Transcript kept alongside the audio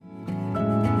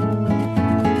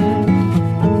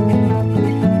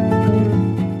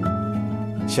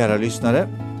Kära lyssnare,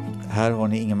 här har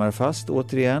ni Ingemar Fast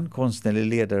återigen, konstnärlig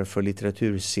ledare för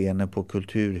litteraturscenen på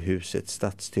Kulturhuset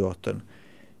Stadsteatern.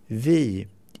 Vi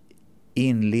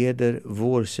inleder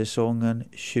vårsäsongen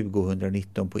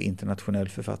 2019 på internationell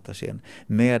författarscen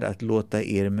med att låta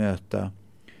er möta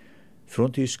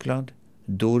från Tyskland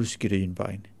Dors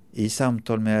Grünbein i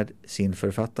samtal med sin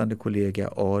författande kollega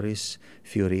Aris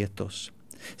Fioretos.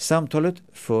 Samtalet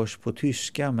förs på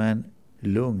tyska, men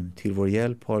lugn, till vår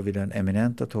hjälp har vi den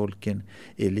eminenta tolken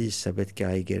Elisabeth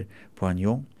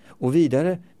Geiger-Poignon, och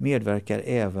vidare medverkar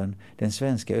även den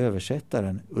svenska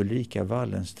översättaren Ulrika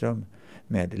Wallenström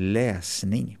med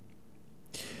läsning.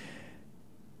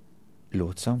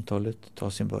 Låt samtalet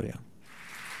ta sin början.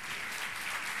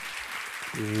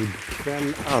 God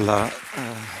kväll alla.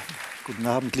 Guten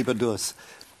Abend, lieber Durs.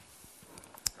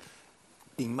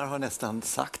 Ingmar har nästan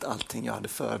sagt allting jag hade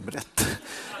förberett.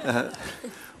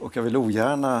 Och jag vill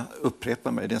ogärna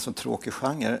upprepa mig, det är en sån tråkig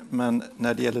genre. Men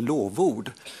när det gäller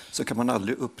lovord så kan man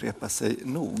aldrig upprepa sig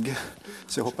nog.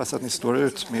 Så jag hoppas att ni står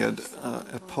ut med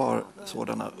ett par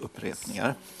sådana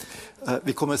upprepningar.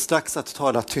 Vi kommer strax att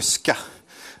tala tyska.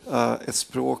 Ett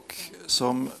språk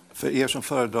som för er som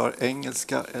föredrar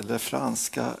engelska eller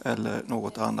franska eller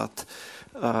något annat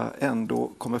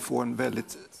ändå kommer få en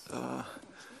väldigt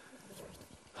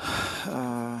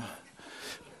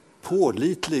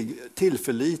pålitlig,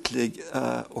 tillförlitlig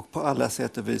och på alla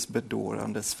sätt och vis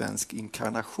bedårande svensk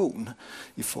inkarnation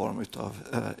i form av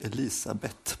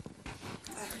Elisabeth.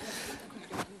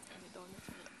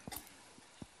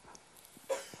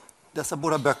 Dessa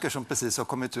båda böcker som precis har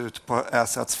kommit ut på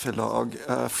Ersatz förlag,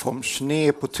 Vom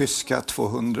Schnee på tyska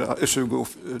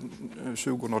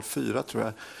 2004 tror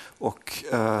jag, och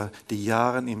Die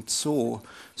Jahre im Zoo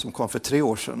som kom för 3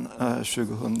 år sedan,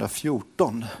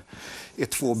 2014, är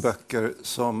 2 böcker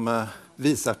som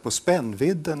visar på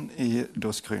spännvidden i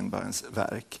Dors Grünbeins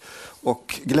verk.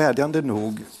 Och glädjande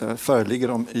nog föreligger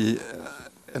de i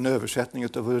en översättning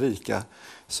av Ulrika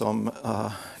som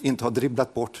inte har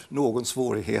dribblat bort någon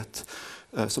svårighet,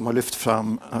 som har lyft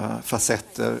fram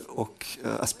facetter och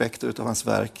aspekter av hans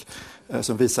verk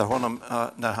som visar honom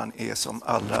när han är som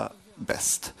allra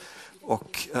bäst.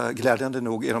 Och glädjande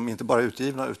nog är de inte bara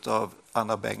utgivna utav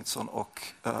Anna Bengtsson och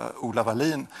Ola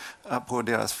Wallin på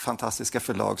deras fantastiska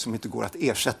förlag som inte går att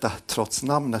ersätta trots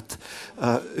namnet,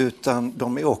 utan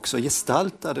de är också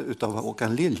gestaltade utav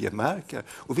Håkan Liljemarker.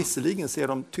 Och visserligen ser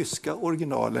de tyska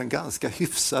originalen ganska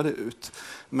hyfsade ut,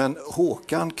 men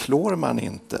Håkan klår man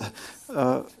inte.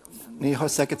 Ni har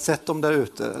säkert sett dem där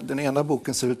ute. Den ena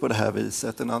boken ser ut på det här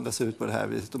viset, den andra ser ut på det här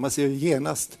viset. Och man ser ju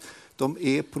genast, de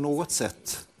är på något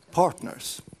sätt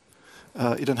partners.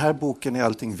 I den här boken är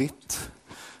allting vitt,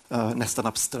 nästan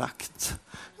abstrakt.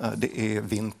 Det är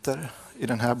vinter. I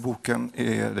den här boken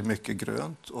är det mycket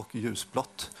grönt och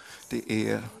ljusblått. Det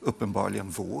är uppenbarligen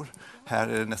vår. Här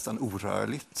är det nästan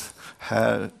orörligt.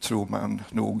 Här tror man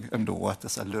nog ändå att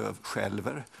dessa löv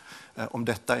skälver. Om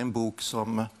detta är en bok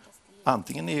som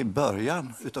antingen är i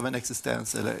början utav en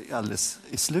existens eller alldeles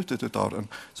i slutet utav den,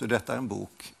 så är detta en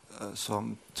bok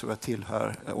som tror jag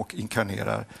tillhör och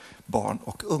inkarnerar barn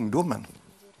och ungdomen.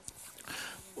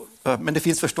 Men det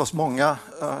finns förstås många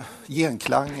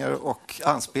genklanger och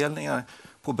anspelningar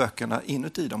på böckerna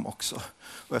inuti dem också.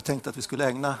 Och jag tänkte att vi skulle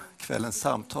ägna kvällens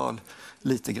samtal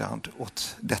lite grann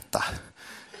åt detta.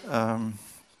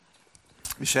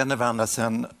 Vi känner varandra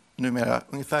sedan numera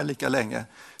ungefär lika länge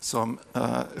som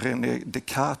René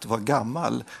Descartes var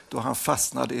gammal då han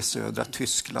fastnade i södra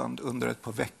Tyskland under ett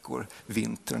par veckor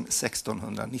vintern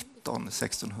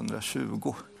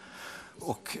 1619-1620.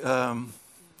 Och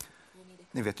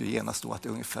ni vet ju genast då att det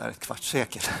är ungefär ett kvarts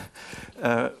sekel.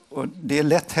 Och det är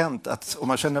lätt hänt att om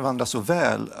man känner varandra så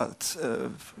väl att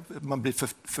man blir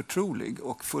förtrolig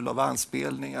och full av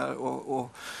anspelningar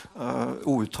och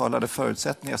outtalade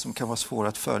förutsättningar som kan vara svåra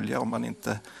att följa om man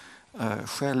inte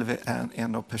själv är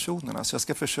en av personerna. Så jag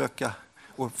ska försöka,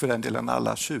 och för den delen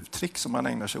alla tjuvtrick som man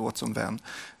ägnar sig åt som vän,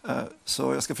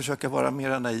 så jag ska försöka vara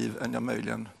mer naiv än jag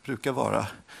möjligen brukar vara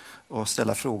och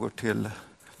ställa frågor till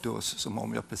Durs som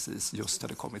om jag precis just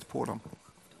hade kommit på dem.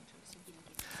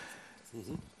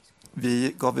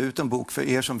 Vi gav ut en bok för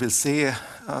er som vill se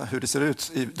hur det ser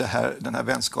ut i den här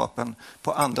vänskapen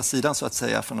på andra sidan så att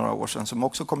säga för några år sedan, som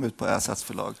också kom ut på Ersatz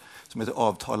förlag, som heter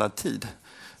Avtalad tid.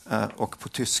 Och på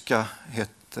tyska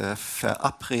heter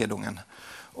Verabredungen.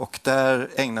 Och där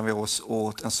ägnar vi oss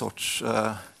åt en sorts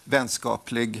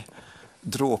vänskaplig,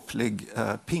 dråplig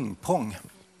pingpong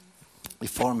i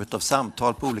form av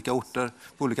samtal på olika orter,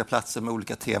 på olika platser med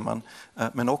olika teman,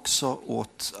 men också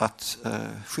åt att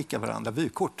skicka varandra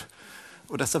vykort.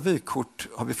 Och dessa vykort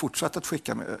har vi fortsatt att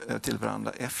skicka till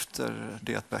varandra efter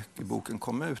det att boken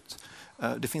kom ut.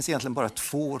 Det finns egentligen bara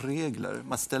 2 regler.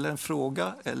 Man ställer en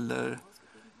fråga eller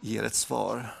ger ett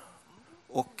svar.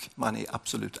 Och man är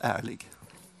absolut ärlig.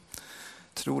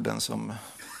 Tro den som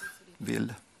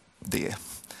vill det.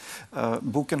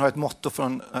 Boken har ett motto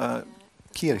från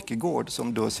Kierkegaard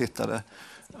som då sittade.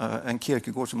 En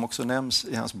Kierkegaard som också nämns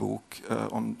i hans bok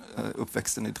om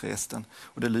uppväxten i Dresden.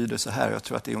 Och det lyder så här, jag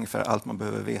tror att det är ungefär allt man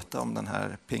behöver veta om den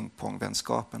här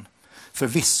pingpongvänskapen.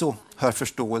 Förvisso hör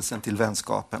förståelsen till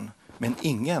vänskapen, men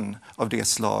ingen av det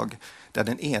slag där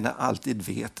den ena alltid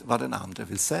vet vad den andra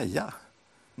vill säga.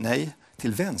 Nej,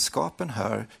 till vänskapen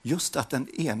hör just att den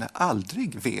ene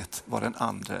aldrig vet vad den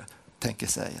andra tänker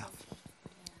säga.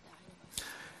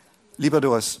 Lieber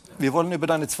Doris, wir wollen über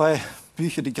deine 2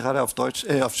 Bücher, die gerade auf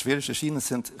Schwedisch erschienen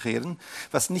sind, reden,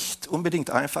 was nicht unbedingt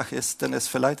einfach ist, denn es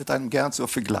verleitet einem gern zu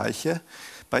Vergleiche,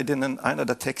 bei denen einer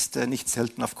der Texte nicht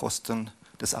selten auf Kosten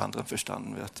des anderen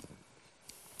verstanden wird.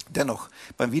 Dennoch,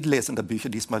 beim Wiederlesen der Bücher,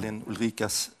 diesmal in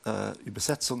Ulrikas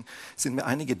Übersetzung, sind mir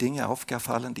einige Dinge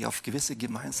aufgefallen, die auf gewisse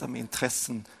gemeinsame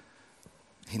Interessen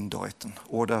hindeuten.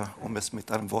 Oder, um es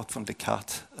mit einem Wort von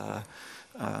Descartes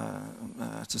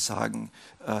zu sagen,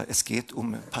 es geht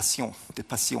um Passion, de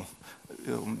Passion,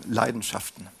 um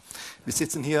Leidenschaften. Wir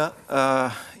sitzen hier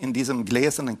in diesem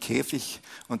gläsernen Käfig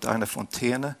unter einer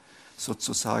Fontäne,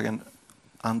 sozusagen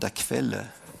an der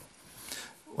Quelle.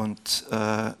 Und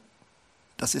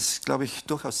das ist, glaube ich,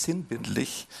 durchaus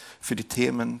sinnbildlich für die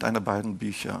Themen deiner beiden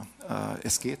Bücher.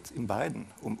 Es geht in beiden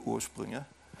um Ursprünge,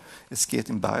 es geht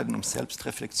in beiden um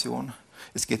Selbstreflexion,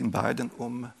 es geht in beiden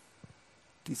um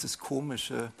dieses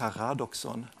komische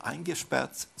Paradoxon,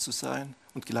 eingesperrt zu sein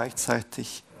und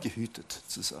gleichzeitig gehütet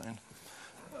zu sein.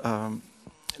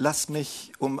 Lass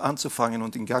mich, um anzufangen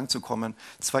und in Gang zu kommen,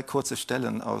 2 kurze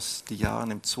Stellen aus Die Jahren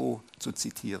im Zoo zu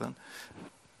zitieren.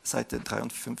 Seite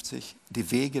 53, die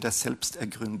Wege der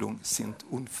Selbstergründung sind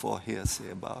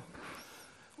unvorhersehbar.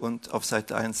 Und auf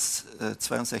Seite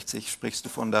 162 sprichst du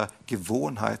von der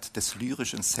Gewohnheit des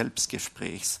lyrischen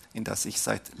Selbstgesprächs, in das ich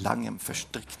seit langem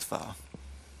verstrickt war.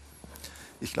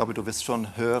 Ich glaube, du wirst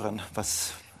schon hören,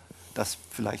 was das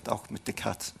vielleicht auch mit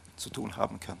Descartes zu tun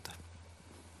haben könnte.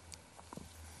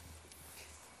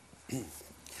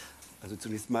 Also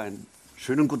zunächst mal einen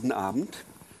schönen guten Abend.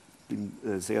 Ich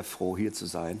bin sehr froh, hier zu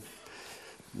sein.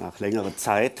 Nach längerer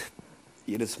Zeit,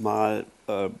 jedes Mal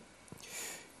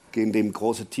gehen dem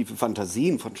große, tiefe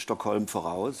Fantasien von Stockholm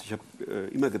voraus. Ich habe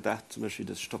immer gedacht, zum Beispiel,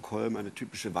 dass Stockholm eine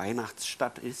typische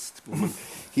Weihnachtsstadt ist, wo man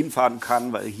hinfahren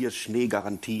kann, weil hier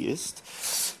Schneegarantie ist.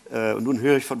 Und nun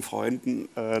höre ich von Freunden,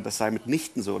 das sei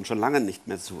mitnichten so und schon lange nicht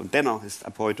mehr so. Und dennoch ist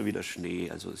ab heute wieder Schnee.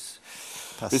 Also es ist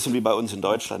ein bisschen wie bei uns in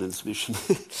Deutschland inzwischen.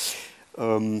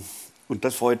 Und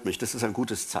das freut mich, das ist ein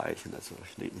gutes Zeichen. Also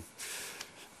ich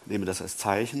nehme das als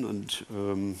Zeichen und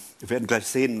wir werden gleich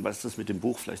sehen, was das mit dem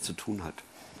Buch vielleicht zu tun hat.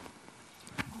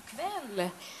 God kväll.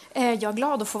 Jag är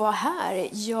glad att få vara här.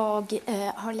 Jag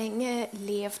har länge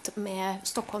levt med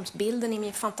Stockholmsbilden i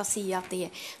min fantasi att det är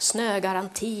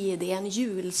snögaranti, det är en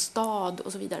julstad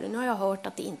och så vidare. Nu har jag hört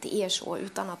att det inte är så,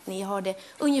 utan att ni har det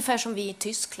ungefär som vi i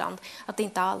Tyskland, att det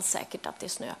inte alls säkert att det är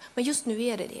snö. Men just nu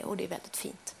är det och det är väldigt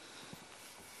fint.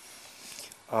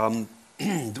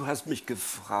 Du hast mich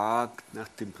gefragt nach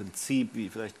dem Prinzip, wie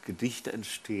vielleicht Gedichte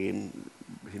entstehen,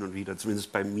 hin und wieder,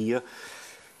 zumindest bei mir.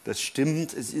 Das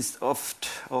stimmt, es ist oft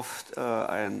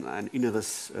ein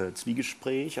inneres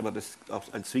Zwiegespräch, aber das ist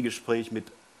auch ein Zwiegespräch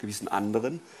mit gewissen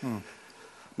anderen,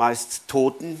 meist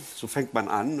Toten. So fängt man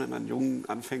an, wenn man jung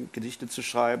anfängt, Gedichte zu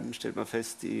schreiben, stellt man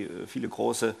fest, viele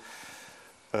große,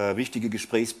 wichtige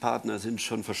Gesprächspartner sind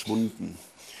schon verschwunden.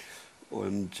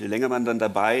 Und je länger man dann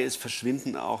dabei ist,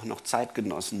 verschwinden auch noch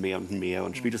Zeitgenossen mehr und mehr.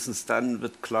 Und spätestens dann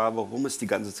wird klar, warum es die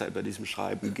ganze Zeit bei diesem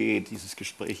Schreiben geht, dieses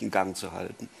Gespräch in Gang zu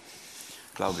halten,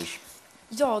 glaube ich.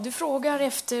 Ja, du frågar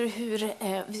efter hur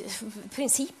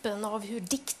principen av hur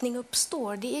diktning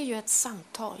uppstår. Det är ju ett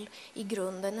samtal i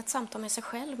grunden, ett samtal med sig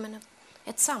själv, men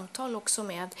ett samtal också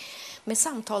med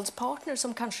samtalspartner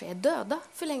som kanske är döda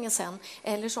för länge sedan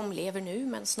eller som lever nu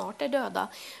men snart är döda.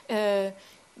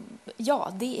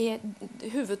 Ja, det är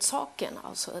huvudsaken,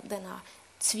 alltså denna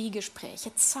Zwiegespräch,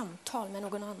 ett samtal med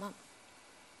någon annan.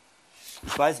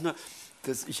 Ich weiß nur,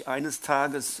 dass ich eines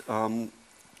Tages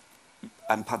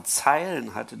ein paar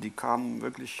Zeilen hatte, die kamen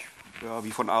wirklich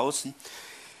wie von außen.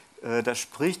 Da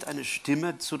spricht eine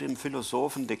Stimme zu dem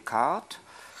Philosophen Descartes,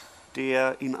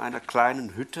 der in einer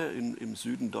kleinen Hütte im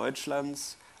Süden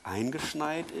Deutschlands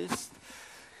eingeschneit ist.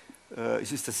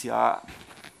 Es ist das Jahr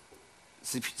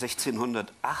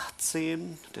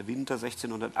 1618, der Winter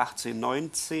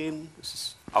 1618-19, es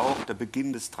ist auch der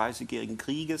Beginn des Dreißigjährigen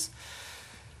Krieges.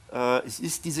 Es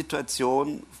ist die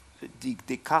Situation, die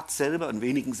Descartes selber in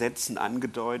wenigen Sätzen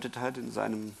angedeutet hat in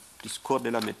seinem Discours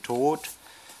de la Méthode,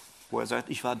 wo er sagt,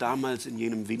 ich war damals in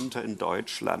jenem Winter in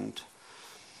Deutschland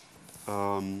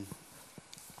und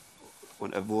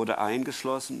er wurde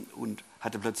eingeschlossen und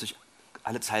hatte plötzlich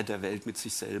alle Zeit der Welt mit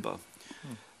sich selber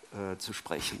zu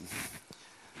sprechen.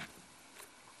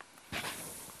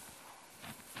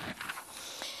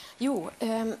 Jo,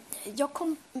 jag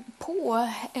kom på,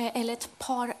 eller ett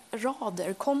par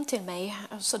rader kom till mig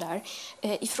sådär,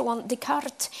 ifrån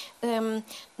Descartes,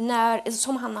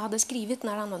 som han hade skrivit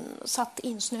när han satt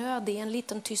insnöad i en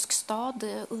liten tysk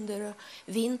stad under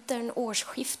vintern,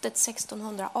 årsskiftet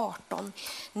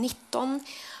 1618-19.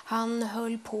 Han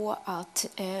höll på att,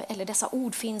 eller dessa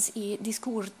ord finns i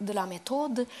Discours de la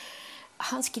Méthode.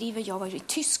 Han skriver, jag var i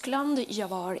Tyskland, jag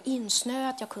var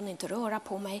insnöad, jag kunde inte röra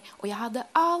på mig och jag hade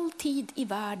all tid i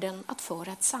världen att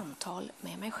föra ett samtal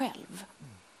med mig själv.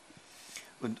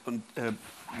 Und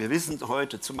wir wissen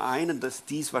heute zum einen, dass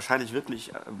dies wahrscheinlich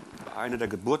wirklich eine der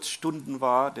Geburtsstunden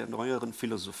war der neueren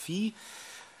Philosophie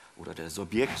oder der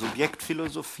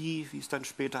Subjektphilosophie, wie es dann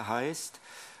später heißt.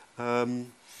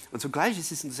 Und zugleich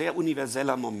ist es ein sehr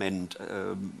universeller Moment.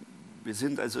 Wir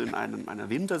sind also in einer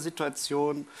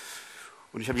Wintersituation.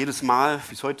 Und ich habe jedes Mal,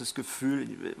 bis heute das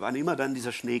Gefühl, wann immer dann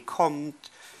dieser Schnee kommt,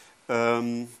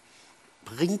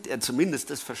 bringt er zumindest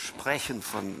das Versprechen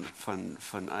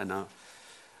von einer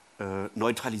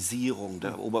Neutralisierung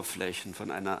der Oberflächen, von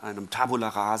einem Tabula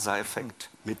Rasa-Effekt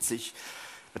mit sich.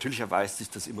 Natürlich erweist sich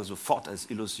das immer sofort als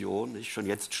Illusion. Nicht? Schon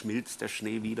jetzt schmilzt der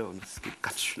Schnee wieder und es geht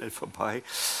ganz schnell vorbei.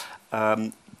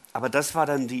 Aber das war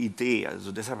dann die Idee.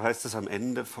 Also deshalb heißt es am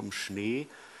Ende vom Schnee,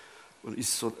 und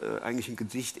ist so eigentlich ein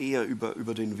Gedicht eher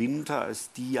über den Winter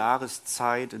als die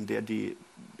Jahreszeit, in der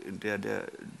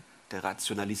der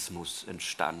Rationalismus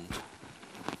entstand.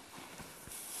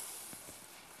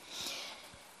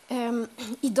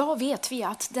 Idag vet vi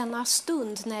att denna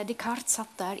stund när Descartes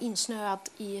satt där insnöad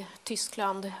i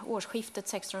Tyskland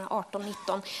årsskiftet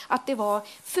 1618-19, att det var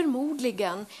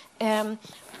förmodligen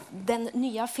den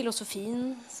nya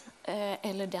filosofin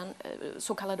eller den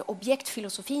så kallade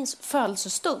objektfilosofins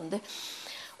födelsestund.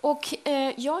 Och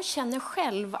jag känner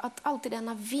själv att alltid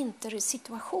denna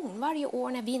vintersituation, varje år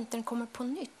när vintern kommer på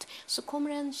nytt, så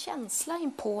kommer en känsla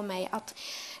in på mig att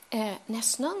när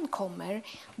snön kommer,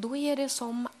 då är det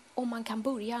som om man kan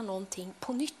börja någonting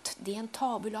på nytt. Det är en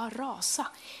tabula rasa.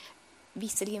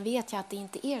 Visserligen vet jag att det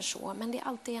inte är så, men det är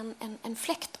alltid en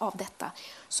fläkt av detta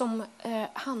som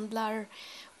handlar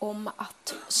om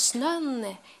att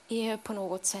snön är på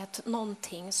något sätt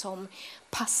någonting som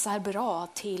passar bra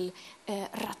till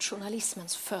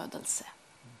rationalismens födelse.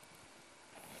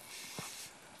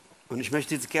 Und ich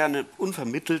möchte jetzt gerne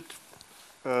unvermittelt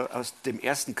aus dem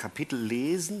ersten Kapitel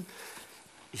lesen.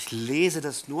 Ich lese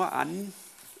das nur an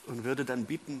und würde dann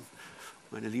bitten,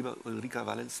 meine liebe Ulrika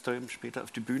Wallenström später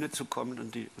auf die Bühne zu kommen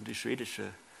und die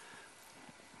schwedische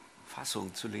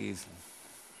Fassung zu lesen.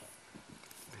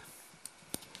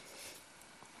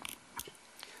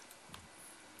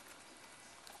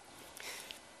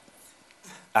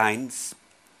 Eins,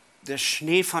 der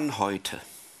Schnee von heute.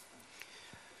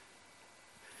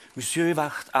 Monsieur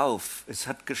wacht auf, es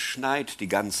hat geschneit die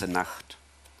ganze Nacht.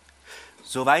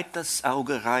 Soweit das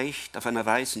Auge reicht auf einer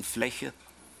weißen Fläche,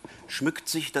 schmückt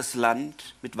sich das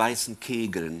Land mit weißen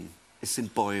Kegeln. Es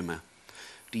sind Bäume,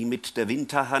 die mit der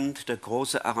Winterhand der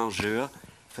große Arrangeur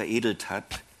veredelt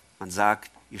hat. Man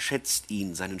sagt, ihr schätzt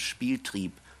ihn, seinen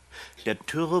Spieltrieb, der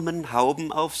Türmen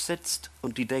Hauben aufsetzt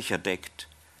und die Dächer deckt.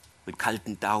 Mit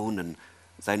kalten Daunen,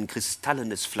 seinen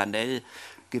kristallenes Flanell,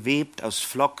 gewebt aus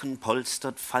Flocken,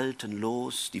 polstert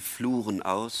faltenlos die Fluren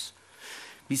aus,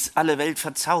 bis alle Welt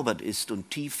verzaubert ist und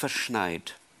tief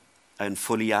verschneit. Ein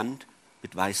Foliant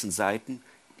mit weißen Seiten,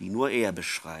 die nur er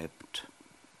beschreibt.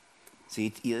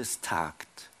 Seht ihr, es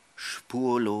tagt,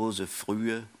 spurlose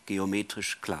Frühe,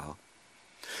 geometrisch klar.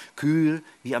 Kühl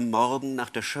wie am Morgen nach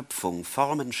der Schöpfung,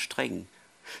 formenstreng,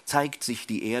 zeigt sich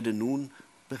die Erde nun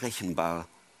berechenbar,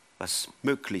 was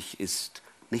möglich ist,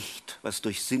 nicht, was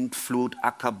durch Sintflut,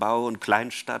 Ackerbau und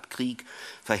Kleinstadtkrieg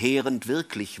verheerend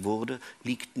wirklich wurde,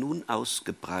 liegt nun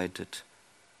ausgebreitet.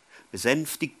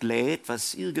 Besänftigt lädt,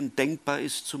 was irgend denkbar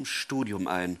ist, zum Studium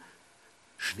ein.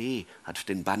 Schnee hat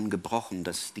den Bann gebrochen,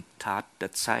 das Diktat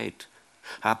der Zeit.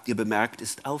 Habt ihr bemerkt,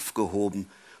 ist aufgehoben.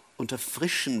 Unter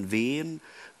frischen Wehen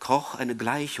kroch eine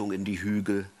Gleichung in die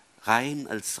Hügel. Rein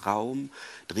als Raum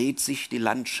dreht sich die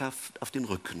Landschaft auf den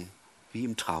Rücken, wie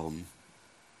im Traum.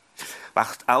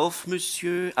 Wacht auf,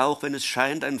 Monsieur, auch wenn es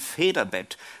scheint, ein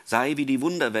Federbett sei wie die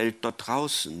Wunderwelt dort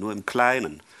draußen, nur im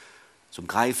Kleinen. Zum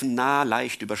Greifen nah,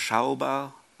 leicht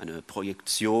überschaubar, eine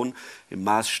Projektion im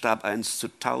Maßstab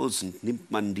 1:1000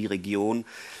 nimmt man die Region,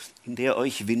 in der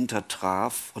euch Winter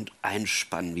traf und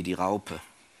einspann wie die Raupe.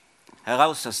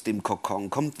 Heraus aus dem Kokon,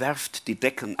 kommt, werft die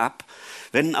Decken ab,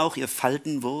 wenn auch ihr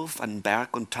Faltenwurf an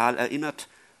Berg und Tal erinnert,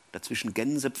 dazwischen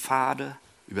Gänsepfade,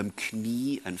 überm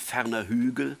Knie ein ferner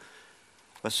Hügel.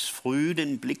 Was früh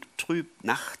den Blick trübt,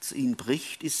 nachts ihn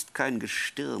bricht, ist kein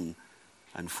Gestirn,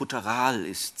 ein Futteral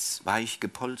ist's, weich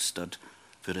gepolstert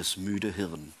für das müde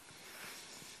Hirn.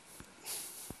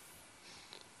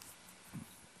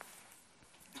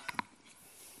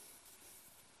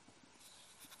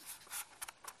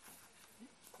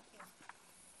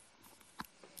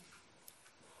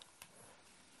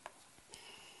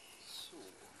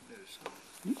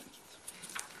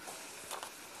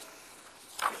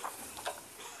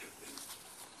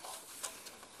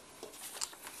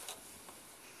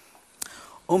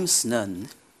 Om snön.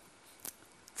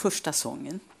 Första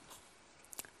sången.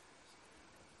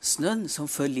 Snön som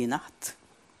föll i natt.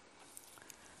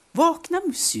 Vakna,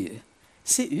 monsieur.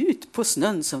 Se ut på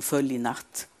snön som föll i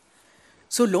natt.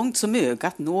 Så långt som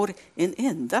ögat når en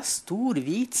enda stor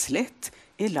vit slätt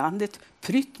är landet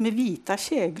prytt med vita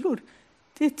käglor.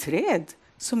 Det är träd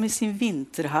som med sin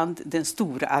vinterhand den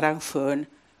stora arrangören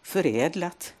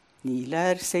förädlat. Ni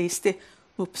lär, sägs det,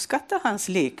 uppskatta hans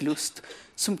leklust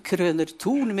som kröner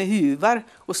torn med huvar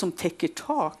och som täcker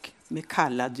tak med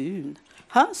kalla dun.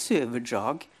 Hans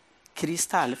överdrag,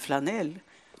 kristallflanell,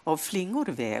 av flingor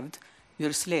vävd,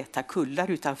 gör släta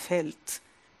kullar utav fält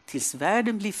tills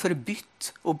världen blir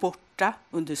förbytt och borta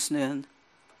under snön.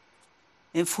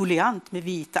 En foliant med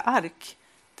vita ark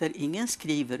där ingen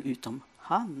skriver utom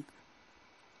han.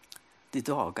 Det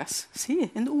dagas, se,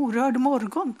 en orörd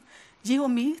morgon,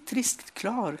 geometriskt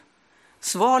klar,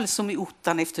 sval som i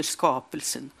ottan efter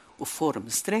skapelsen och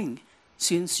formsträng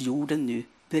syns jorden nu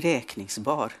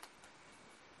beräkningsbar.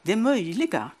 Det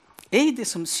möjliga, ej det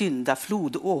som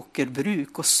syndaflod,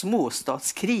 åkerbruk och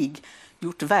småstadskrig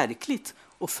gjort verkligt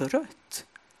och förrött,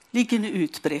 ligger nu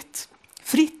utbrett,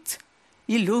 fritt.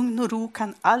 I lugn och ro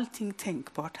kan allting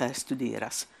tänkbart här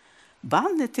studeras.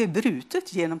 Bandet är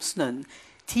brutet genom snön.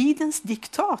 Tidens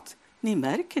diktat, ni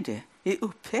märker det, är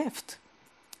upphävt.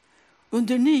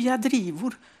 Under nya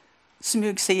drivor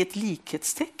smög sig ett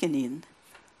likhetstecken in.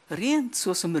 Rent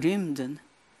så som rymden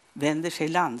vänder sig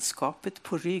landskapet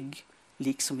på rygg,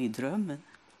 liksom i drömmen.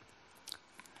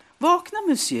 Vakna,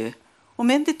 monsieur, om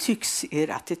än det tycks er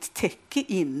att ett täcke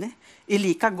inne är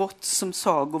lika gott som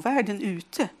sagovärlden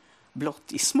ute,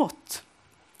 blott i smått.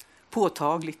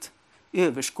 Påtagligt,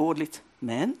 överskådligt,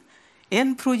 men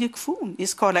en projektion i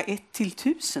skala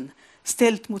 1:1000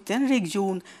 ställt mot den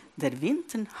region där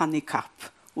vintern hann i kapp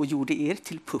och gjorde er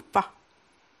till puppa.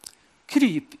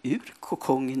 Kryp ur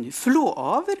kokongen nu, flå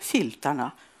av er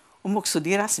filtarna, om också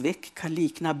deras väck kan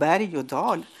likna berg och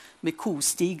dal med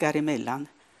kostigar emellan,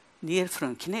 ner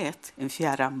från knät en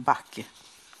fjärran backe.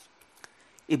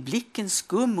 Är blicken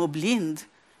skum och blind,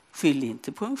 skyll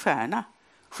inte på en stjärna,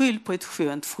 skyll på ett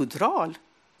skönt fodral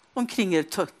omkring er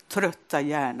trötta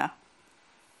hjärna.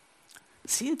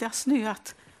 Se det har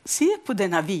snöat, se på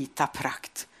denna vita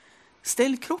prakt.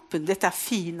 Ställ kroppen, detta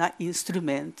fina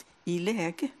instrument, i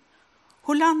läge.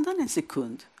 Håll andan en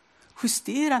sekund.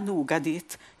 Justera noga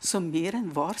det som mer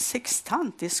än var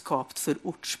sextant är skapt för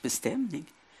ortsbestämning.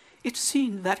 Ett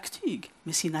synverktyg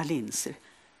med sina linser.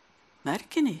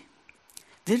 Märker ni?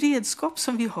 Det redskap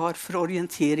som vi har för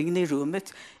orienteringen i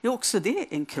rummet är också det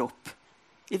en kropp.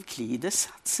 Euklides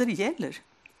satser gäller.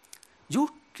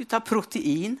 Gjort av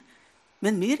protein,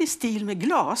 men mer i stil med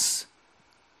glas.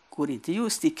 Går inte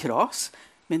just i kras,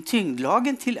 men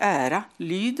tyngdlagen till ära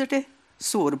lyder det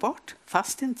sårbart,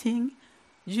 fast en ting,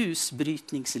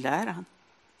 ljusbrytningsläran.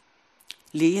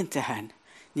 Le inte, herrn.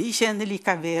 Ni känner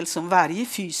lika väl som varje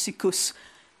fysikus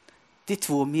de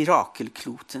två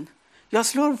mirakelkloten. Jag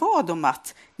slår vad om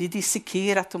att ni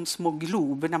dissekerat de små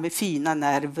globerna med fina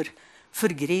nerver,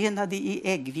 förgrenade i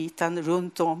äggvitan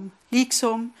runt om,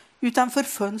 liksom utanför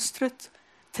fönstret,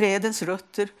 trädens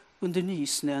rötter under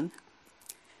nysnön.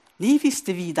 Ni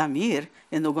visste vida mer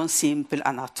än någon simpel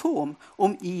anatom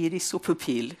om iris och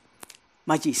pupill,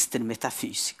 magister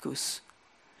metafysicus.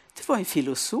 Det var en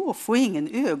filosof och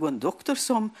ingen ögondoktor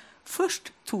som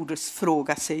först tordes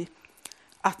fråga sig,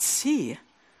 att se,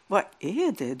 vad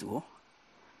är det då?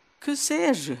 Que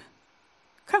sais-je?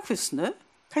 Kanske snö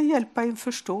kan hjälpa en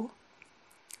förstå.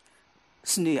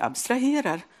 Snö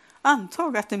abstraherar,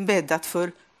 antag att den bäddat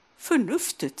för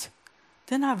förnuftet.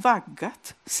 Den har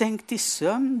vaggat, sänkt i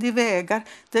sömn de vägar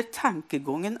där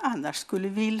tankegången annars skulle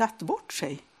villat bort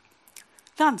sig.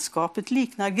 Landskapet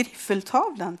liknar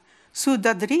griffeltavlan,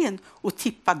 suddad ren och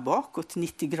tippad bakåt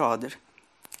 90 grader.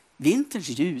 Vinterns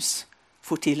ljus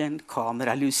får till en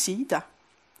kamera lucida.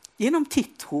 Genom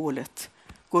titthålet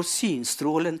går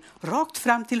synstrålen rakt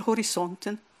fram till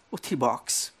horisonten och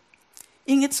tillbaks.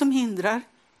 Inget som hindrar,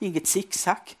 inget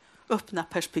zigzag, öppna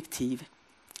perspektiv.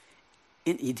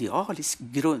 En idealisk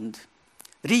grund.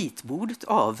 Ritbordet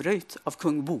avröjt av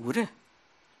kung Bore.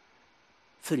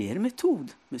 För er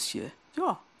metod, monsieur.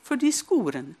 Ja, för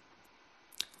diskoren.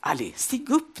 Allé, stig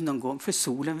upp någon gång för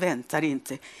solen väntar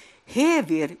inte.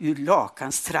 Häv er ur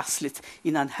lakanstrasslet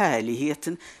innan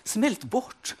härligheten smält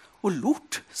bort och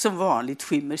lort som vanligt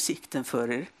skymmer sikten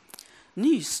för er.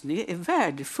 Nysnö är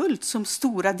värdefullt som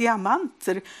stora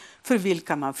diamanter för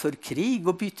vilka man för krig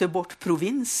och byter bort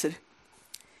provinser.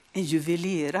 En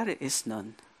juvelerare är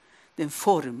snön. Den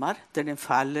formar där den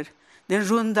faller. Den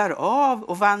rundar av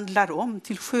och vandlar om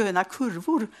till sköna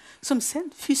kurvor som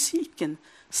sen fysiken,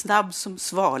 snabb som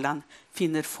svalan,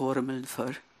 finner formeln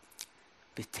för.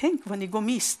 Betänk vad ni går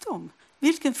miste om.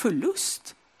 Vilken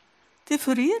förlust. Det är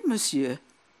för er, monsieur,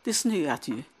 det snöat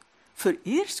ju. För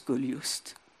er skull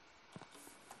just.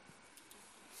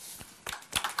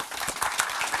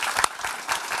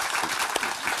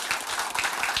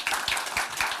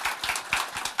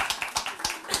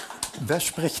 Wer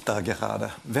spricht da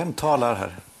gerade? Vem talar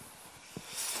här?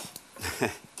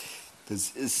 Das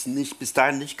ist bis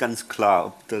dahin nicht ganz klar,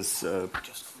 ob das...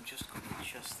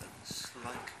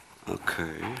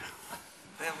 Okay.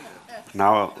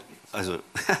 Now, also,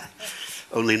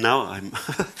 only now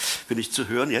bin ich zu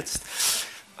hören jetzt.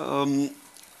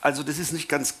 Also das ist nicht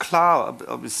ganz klar,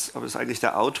 ob es eigentlich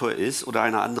der Autor ist oder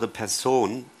eine andere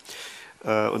Person.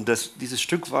 Und dieses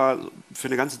Stück war für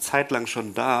eine ganze Zeit lang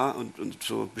schon da und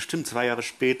so bestimmt 2 Jahre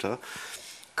später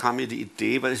kam mir die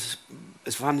Idee, weil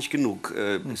es war nicht genug.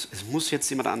 Es muss jetzt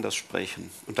jemand anders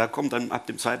sprechen. Und da kommt dann ab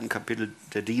dem 2. Kapitel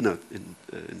der Diener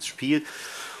ins Spiel.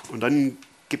 Und dann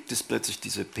gibt es plötzlich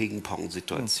diese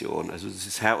Ping-Pong-Situation. Also es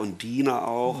ist Herr und Diener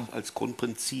auch als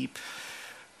Grundprinzip.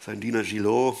 Sein Diener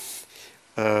Gillot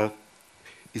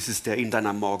ist es, der ihn dann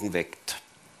am Morgen weckt.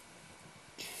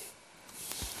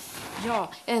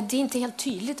 Ja, det är inte helt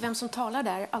tydligt vem som talar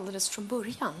där alldeles från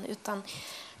början, utan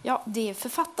ja, det är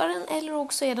författaren eller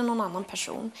också är det någon annan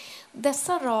person.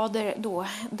 Dessa rader då,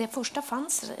 det första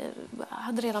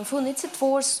hade redan funnits i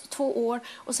 2 år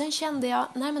och sen kände jag,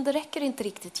 nej men det räcker inte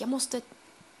riktigt, jag måste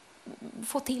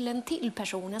få till en till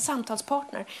person, en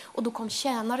samtalspartner, och då kom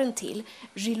tjänaren till,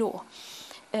 Gillot,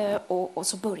 och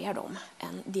så börjar de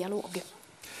en dialog.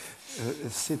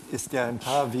 Es ist ja ein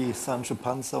paar wie Sancho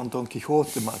Panza und Don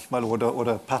Quixote manchmal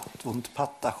oder Patt und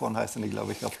Pattachon heißen die,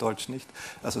 glaube ich, auf Deutsch nicht.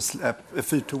 Also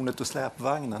Fyrtornet och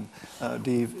Släpvagnen.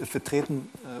 Die vertreten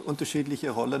unterschiedliche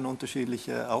Rollen,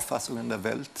 unterschiedliche Auffassungen der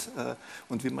Welt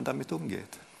und wie man damit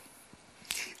umgeht.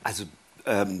 Also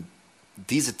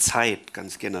diese Zeit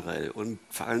ganz generell und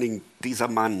vor allen Dingen dieser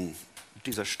Mann,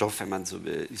 dieser Stoff, wenn man so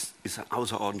will, ist ein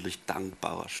außerordentlich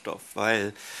dankbarer Stoff,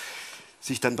 weil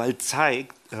sich dann bald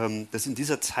zeigt, dass in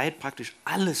dieser Zeit praktisch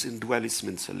alles in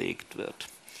Dualismen zerlegt wird.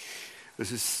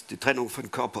 Es ist die Trennung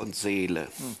von Körper und Seele,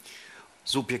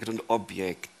 Subjekt und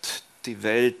Objekt, die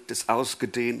Welt des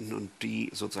Ausgedehnten und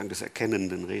die sozusagen des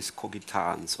Erkennenden, Res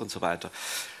Cogitans und so weiter.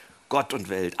 Gott und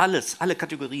Welt, alle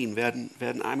Kategorien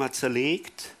werden einmal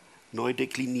zerlegt, neu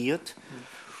dekliniert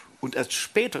und erst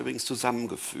später übrigens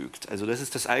zusammengefügt. Also das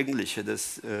ist das Eigentliche,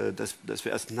 dass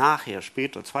wir erst nachher,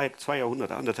 später, 2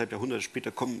 Jahrhunderte, 1,5 Jahrhunderte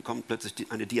später, kommt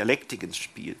plötzlich eine Dialektik ins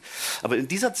Spiel. Aber in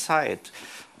dieser Zeit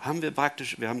haben wir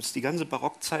haben es die ganze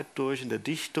Barockzeit durch in der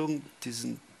Dichtung,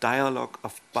 diesen Dialogue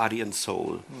of Body and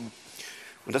Soul.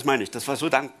 Und das meine ich, das war so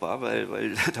dankbar,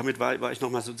 weil damit war ich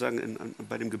nochmal sozusagen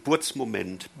bei dem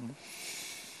Geburtsmoment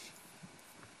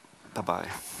dabei.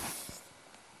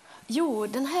 Jo,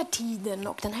 den här tiden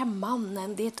och den här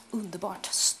mannen, det är ett underbart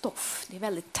stoff. Det är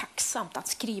väldigt tacksamt att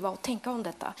skriva och tänka om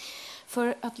detta.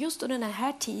 För att just under den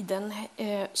här tiden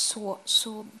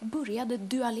så började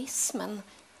dualismen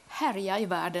härja i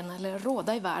världen eller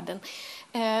råda i världen.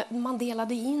 Man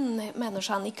delade in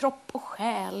människan i kropp och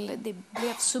själ. Det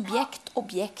blev subjekt,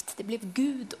 objekt, det blev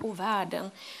Gud och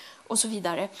världen och så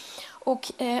vidare.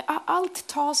 Och allt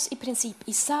tas i princip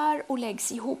isär och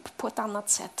läggs ihop på ett annat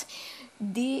sätt.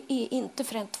 Det är inte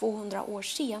förrän 200 år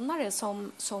senare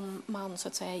som man så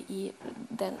att säga i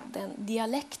den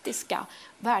dialektiska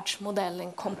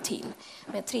världsmodellen kom till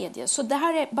med tredje. Så det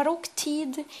här är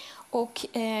barocktid och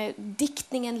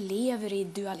diktningen lever i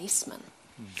dualismen.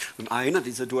 Und einer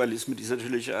dieser Dualismen ist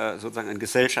natürlich sozusagen ein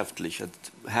gesellschaftlicher,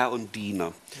 Herr und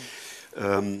Diener.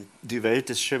 Die Welt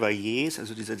des Chevaliers,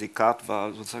 also dieser Descartes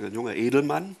war sozusagen ein junger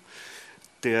Edelmann,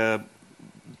 der,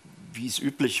 wie es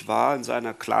üblich war, in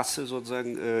seiner Klasse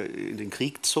sozusagen in den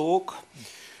Krieg zog.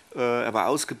 Er war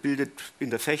ausgebildet in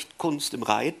der Fechtkunst, im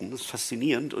Reiten, das ist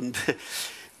faszinierend. Und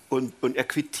er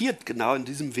quittiert genau in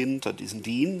diesem Winter diesen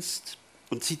Dienst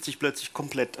und zieht sich plötzlich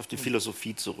komplett auf die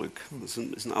Philosophie zurück. Das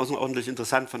ist ein außerordentlich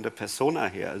interessant von der Persona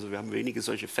her. Also wir haben wenige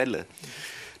solche Fälle.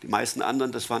 Die meisten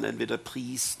anderen, das waren entweder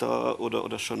Priester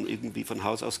oder schon irgendwie von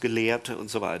Haus aus Gelehrte und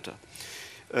so weiter.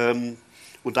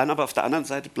 Und dann aber auf der anderen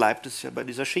Seite bleibt es ja bei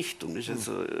dieser Schichtung. Nicht?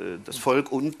 Also, das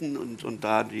Volk unten und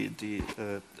da die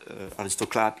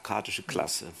aristokratische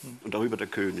Klasse und darüber der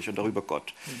König und darüber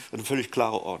Gott. Eine völlig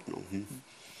klare Ordnung.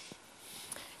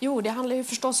 Jo, det handlar ju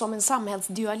förstås om en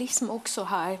samhällsdualism också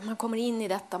här. Man kommer in i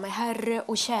detta med herre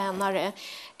och tjänare.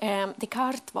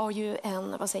 Descartes var ju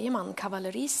en, vad säger man,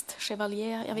 kavallerist,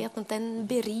 chevalier, jag vet inte, en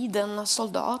beriden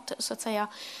soldat så att säga,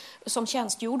 som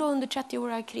tjänstgjorde under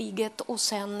 30-åriga kriget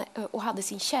och hade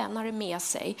sin tjänare med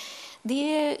sig.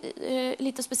 Det är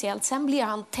lite speciellt. Sen blir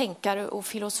han tänkare och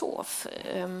filosof.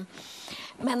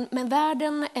 Men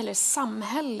världen, eller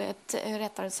samhället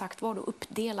rättare sagt, var då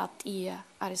uppdelat i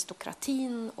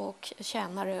aristokratin och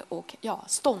tjänare och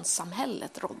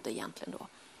ståndssamhället rådde egentligen då.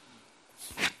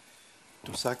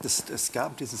 Du sagtest, es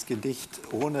gab dieses Gedicht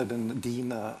ohne den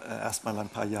Diener erstmal ein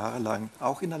paar Jahre lang,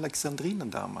 auch in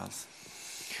Alexandrinen damals.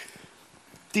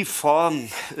 Die Form,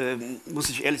 muss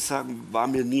ich ehrlich sagen, war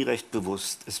mir nie recht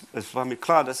bewusst. Es war mir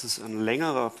klar, dass es ein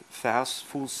längerer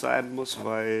Versfuß sein muss,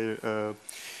 weil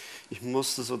ich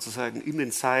musste sozusagen in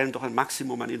den Zeilen doch ein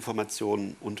Maximum an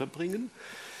Informationen unterbringen.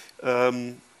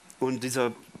 Und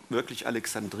dieser wirklich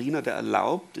Alexandriner, der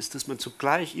erlaubt ist, dass man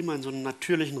zugleich immer in so einem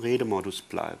natürlichen Redemodus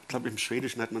bleibt. Ich glaube, im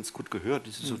Schwedischen hat man es gut gehört,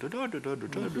 dieses so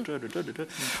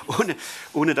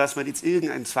ohne dass man jetzt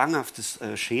irgendein zwanghaftes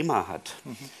Schema hat.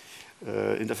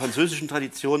 In der französischen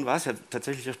Tradition war es ja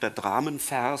tatsächlich auch der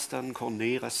Dramenvers, dann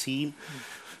Corneille, Racine.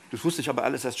 Das wusste ich aber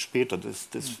alles erst später. Das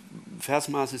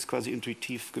Versmaß ist quasi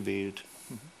intuitiv gewählt.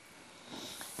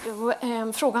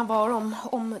 Frågan var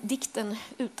om dikten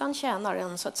utan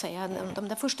tjänaren, så att säga. De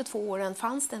där första 2 åren,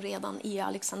 fanns den redan i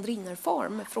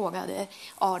alexandrinerform, frågade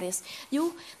Aris.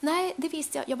 Jo, nej, det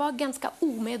visste jag. Jag var ganska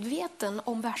omedveten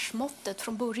om versmåttet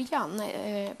från början,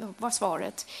 var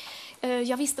svaret.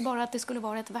 Jag visste bara att det skulle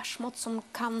vara ett versmått som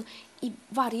kan i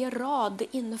varje rad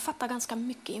innefatta ganska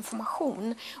mycket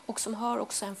information och som har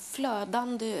också en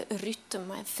flödande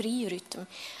rytm, en fri rytm.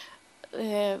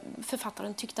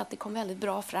 Författaren tyckte att det kom väldigt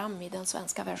bra fram i den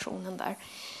svenska versionen där.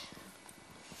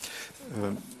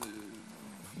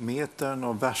 Metern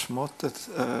och versmåttet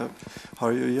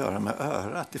har ju att göra med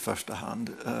örat i första hand.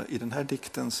 I den här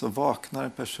dikten så vaknar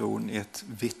en person i ett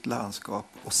vitt landskap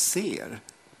och ser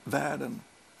världen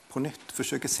på nytt,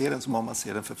 försöker se den som om man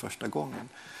ser den för första gången.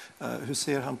 Hur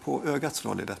ser han på ögats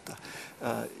roll i detta?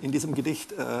 In diesem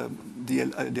Gedicht,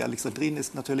 die Alexandrin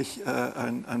ist natürlich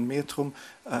ein Metrum,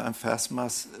 ein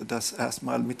Versmaß, das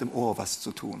erstmal mit dem Ohr was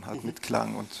zu tun hat, mit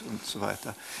Klang und so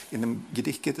weiter. In dem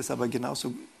Gedicht geht es aber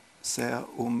genauso sehr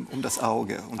um das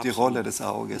Auge und Absolut. Die Rolle des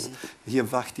Auges.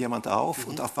 Hier wacht jemand auf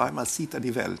und auf einmal sieht er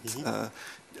die Welt.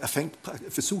 Er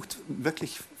versucht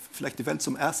wirklich vielleicht die Welt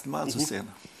zum ersten Mal zu sehen.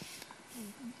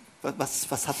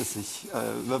 Was hat es sich?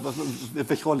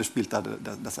 Welche Rolle spielt da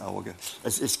das Auge?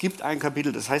 Es gibt ein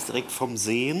Kapitel, das heißt direkt vom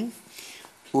Sehen.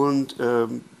 Und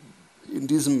in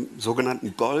diesem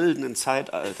sogenannten goldenen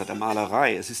Zeitalter der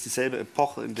Malerei, es ist dieselbe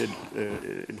Epoche, in der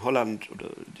in Holland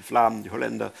oder die Flamen, die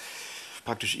Holländer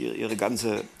praktisch ihr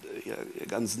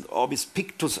ganzen Orbis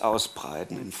Pictus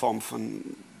ausbreiten in Form von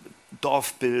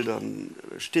Dorfbildern,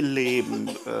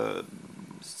 Stillleben,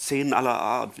 Szenen aller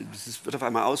Art. Es wird auf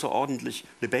einmal außerordentlich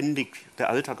lebendig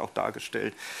der Alltag auch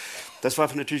dargestellt. Das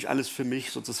war natürlich alles für mich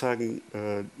sozusagen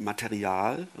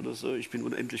Material oder so. Ich bin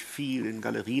unendlich viel in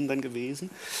Galerien dann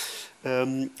gewesen.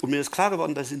 Und mir ist klar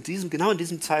geworden, dass genau in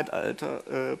diesem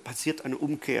Zeitalter passiert eine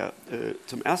Umkehr.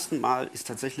 Zum ersten Mal ist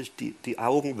tatsächlich die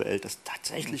Augenwelt, das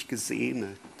tatsächlich Gesehene,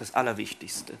 das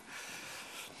Allerwichtigste.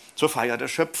 Zur Feier der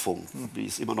Schöpfung, wie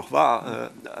es immer noch war,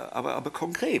 aber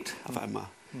konkret auf einmal.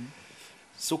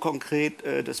 So konkret,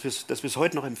 dass wir es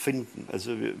heute noch empfinden.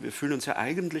 Also wir fühlen uns ja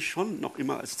eigentlich schon noch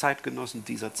immer als Zeitgenossen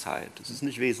dieser Zeit. Das ist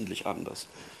nicht wesentlich anders.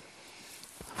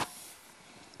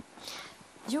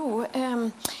 Jo,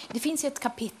 det finns ett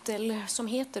kapitel som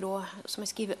heter då, som är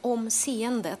skrivet om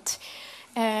seendet.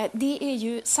 Det är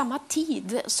ju samma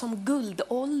tid som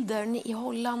guldåldern i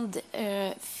Holland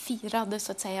firade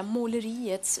så att säga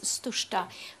måleriets största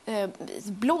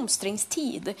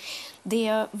blomstringstid.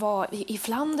 Det var i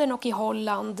Flandern och i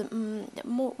Holland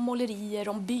målerier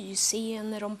om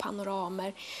byscener, om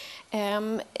panoramer.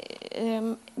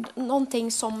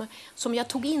 Någonting som jag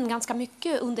tog in ganska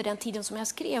mycket under den tiden som jag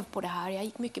skrev på det här. Jag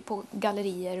gick mycket på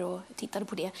gallerier och tittade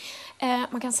på det.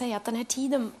 Man kan säga att den här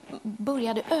tiden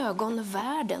började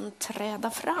ögonvärlden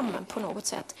träda fram på något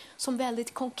sätt som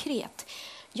väldigt konkret.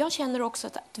 Jag känner också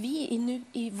att vi nu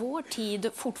i vår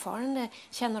tid fortfarande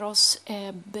känner oss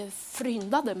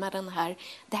befryndade med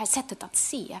det här sättet att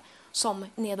se som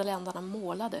Nederländerna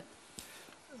målade.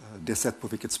 Det sätt på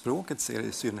vilket språket ser,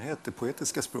 i synnerhet det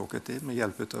poetiska språket, är med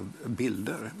hjälp av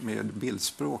bilder, med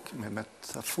bildspråk, med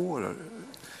metaforer.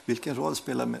 Vilken roll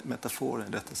spelar metaforer i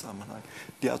detta sammanhang?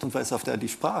 Die Art und Weise, auf der die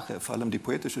Sprache, vor allem die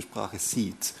poetische Sprache,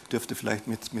 sieht, dürfte vielleicht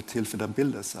mit Hilfe der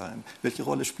Bilder sein. Welche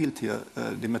Rolle spielt hier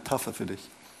die Metapher für dich?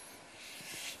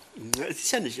 Es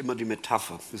ist ja nicht immer die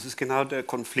Metapher. Es ist genau der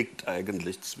Konflikt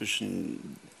eigentlich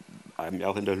zwischen einem ja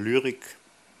auch in der Lyrik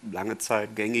lange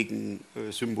Zeit gängigen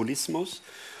Symbolismus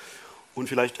und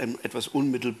vielleicht einem etwas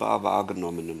unmittelbar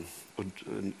wahrgenommenem.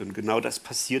 Und genau das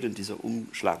passiert in dieser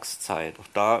Umschlagszeit. Auch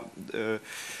da,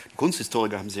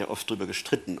 Kunsthistoriker haben sehr oft darüber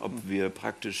gestritten, ob wir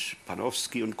praktisch,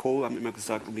 Panofsky und Co. haben immer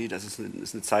gesagt, okay, das ist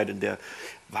eine Zeit, in der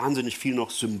wahnsinnig viel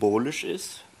noch symbolisch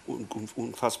ist und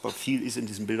unfassbar viel ist in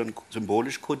diesen Bildern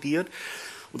symbolisch kodiert.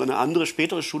 Und eine andere,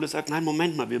 spätere Schule sagt, nein,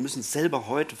 Moment mal, wir müssen selber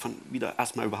heute wieder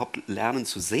erstmal überhaupt lernen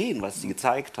zu sehen, was sie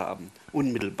gezeigt haben,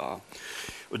 unmittelbar.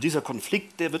 Und dieser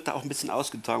Konflikt, der wird da auch ein bisschen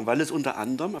ausgetragen, weil es unter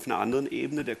anderem auf einer anderen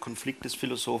Ebene der Konflikt des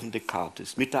Philosophen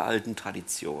Descartes ist, mit der alten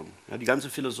Tradition. Ja, die ganze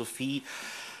Philosophie,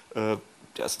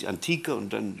 erst die Antike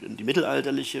und dann die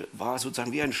mittelalterliche, war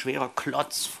sozusagen wie ein schwerer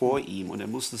Klotz vor ihm. Und er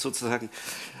musste sozusagen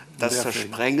das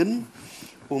zersprengen,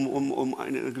 um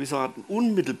eine gewisse Art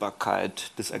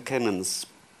Unmittelbarkeit des Erkennens.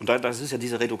 Und das ist ja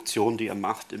diese Reduktion, die er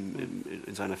macht in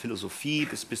seiner Philosophie,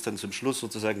 bis dann zum Schluss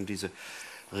sozusagen diese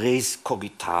Res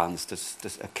cogitans,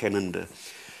 das Erkennende.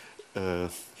 Und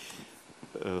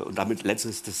damit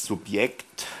letztens das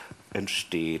Subjekt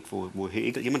entsteht, wo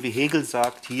jemand wie Hegel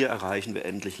sagt, hier erreichen wir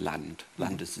endlich Land.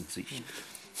 Land ist in Sicht.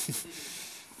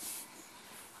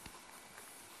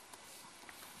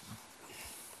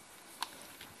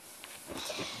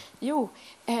 Jo,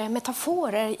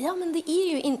 metaforer, ja men det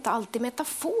är ju inte alltid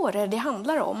metaforer det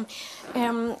handlar om.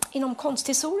 Inom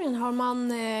konsthistorien har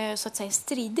man så att säga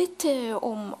stridit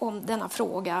om denna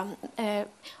fråga.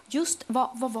 Just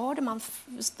vad var det man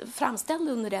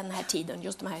framställde under den här tiden,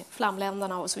 just de här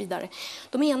flamländarna och så vidare.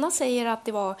 De ena säger att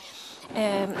det var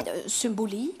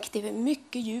symbolik, det är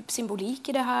mycket djup symbolik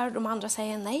i det här. De andra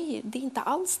säger nej, det är inte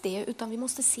alls det, utan vi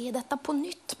måste se detta på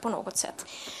nytt på något sätt.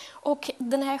 Och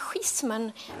den här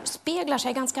schismen speglar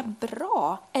sig ganska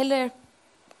bra, eller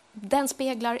den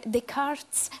speglar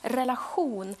Descartes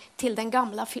relation till den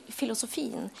gamla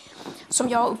filosofin, som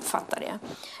jag uppfattar det.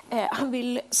 Han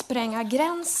vill spränga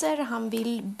gränser, han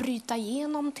vill bryta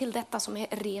igenom till detta som är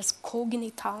res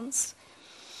cognitans.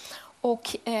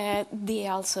 Och det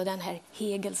är alltså den här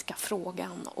Hegelska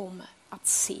frågan om att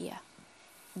se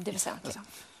det väsentliga.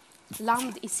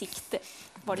 Land i sikte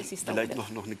war die sista Vielleicht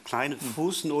noch eine kleine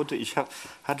Fußnote. Ich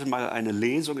hatte mal eine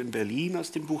Lesung in Berlin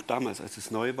aus dem Buch, damals, als es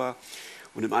neu war.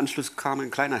 Und im Anschluss kam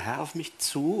ein kleiner Herr auf mich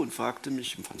zu und fragte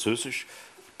mich im Französisch,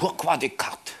 pourquoi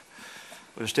Descartes?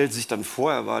 Und er stellte sich dann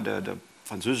vor, er war der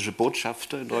französische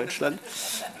Botschafter in Deutschland.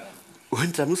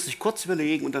 Und da musste ich kurz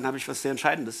überlegen und dann habe ich was sehr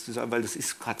Entscheidendes zu sagen, weil das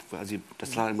ist gerade quasi,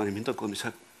 das lag in meinem Hintergrund, ich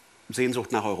habe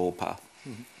Sehnsucht nach Europa.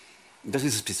 Das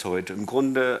ist es bis heute. Im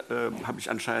Grunde habe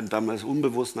ich anscheinend damals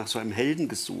unbewusst nach so einem Helden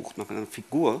gesucht, nach einer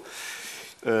Figur,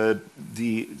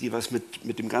 die was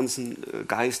mit dem ganzen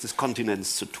Geist des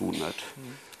Kontinents zu tun hat.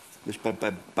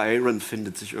 Bei Byron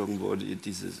findet sich irgendwo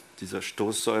dieser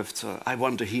Stoßseufzer, I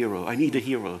want a hero, I need a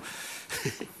hero.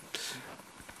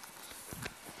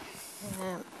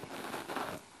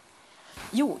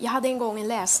 Jo, jag hade en gång en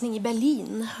läsning i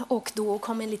Berlin och då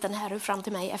kom en liten herre fram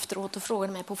till mig efteråt och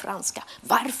frågade mig på franska,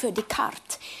 varför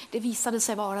Descartes? Det visade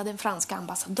sig vara den franska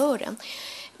ambassadören.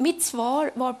 Mitt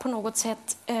svar var på något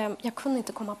sätt, jag kunde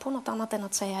inte komma på något annat än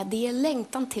att säga, det är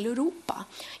längtan till Europa.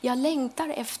 Jag längtar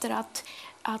efter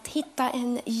att hitta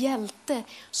en hjälte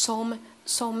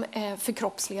som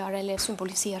förkroppsligar eller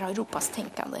symboliserar Europas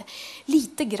tänkande.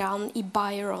 Lite grann i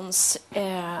Byrons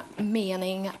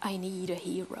mening, I need a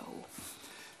hero.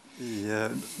 I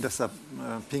dessa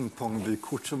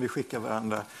pingpongvykort som vi skickar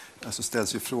varandra så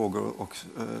ställs ju frågor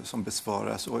som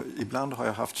besvaras. Och ibland har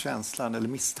jag haft känslan eller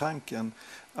misstanken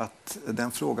att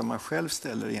den fråga man själv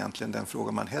ställer är egentligen den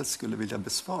fråga man helst skulle vilja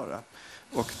besvara.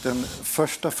 Och den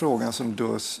första frågan som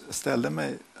Dus ställde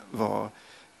mig var: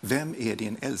 vem är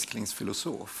din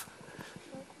älsklingsfilosof?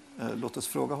 Låt oss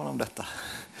fråga honom detta.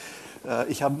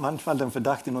 Ich habe manchmal den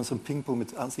Verdacht in unserem Ping-Pong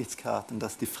mit Ansichtskarten,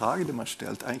 dass die Frage, die man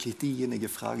stellt, eigentlich diejenige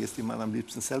Frage ist, die man am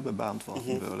liebsten selber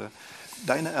beantworten würde.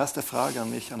 Deine erste Frage an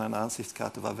mich an einer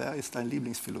Ansichtskarte war: wer ist dein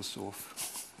Lieblingsphilosoph?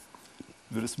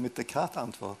 Würdest du mit der Karte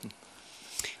antworten?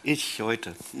 Ich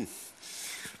heute.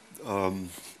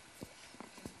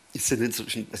 Es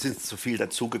sind so viel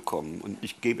dazugekommen. Und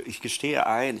ich gestehe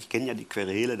ein, ich kenne ja die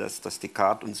Querele, dass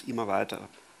Descartes uns immer weiter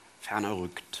ferner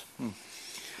rückt.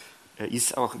 Er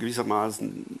ist auch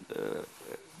gewissermaßen,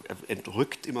 er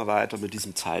entrückt immer weiter mit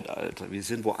diesem Zeitalter. Wir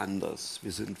sind woanders.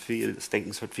 Das Denken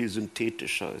ist halt viel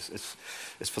synthetischer.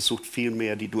 Es versucht viel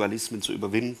mehr, die Dualismen zu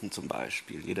überwinden, zum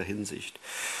Beispiel, in jeder Hinsicht.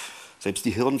 Selbst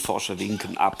die Hirnforscher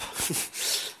winken ab.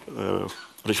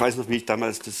 Und ich weiß noch, wie ich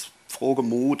damals das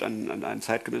Frohgemut an einen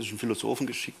zeitgenössischen Philosophen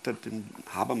geschickt hat, den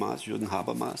Jürgen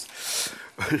Habermas,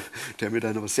 der mir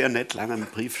dann aber sehr nett lange einen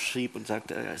Brief schrieb und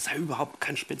sagte, er sei überhaupt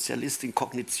kein Spezialist in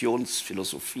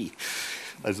Kognitionsphilosophie.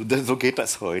 Also so geht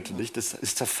das heute, nicht? Das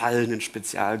ist zerfallen in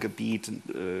Spezialgebieten.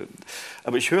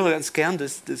 Aber ich höre ganz gern,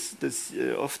 dass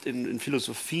oft in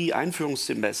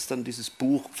Philosophie-Einführungssemestern dieses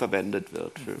Buch verwendet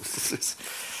wird. Das ist,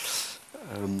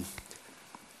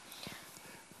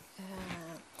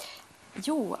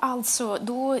 Jo, alltså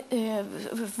då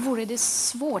vore det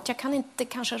svårt. Jag kan inte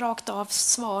kanske rakt av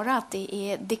svara att det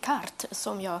är Descartes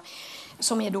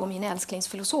som är då min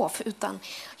älsklingsfilosof, utan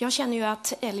jag känner ju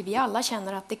att, eller vi alla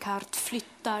känner att Descartes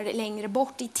flyttar längre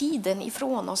bort i tiden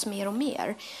ifrån oss mer och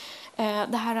mer.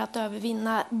 Det här att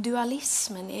övervinna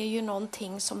dualismen är ju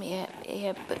någonting som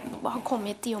har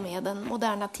kommit i och med den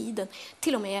moderna tiden.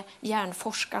 Till och med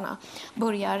hjärnforskarna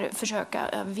börjar försöka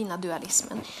övervinna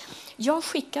dualismen. Jag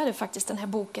skickade faktiskt den här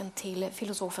boken till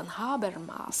filosofen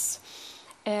Habermas.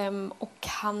 Och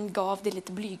han gav det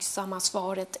lite blygsamma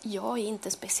svaret: jag är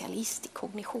inte specialist i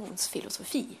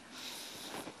kognitionsfilosofi.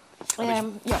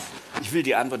 Ja. Ich will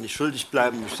die Antwort nicht schuldig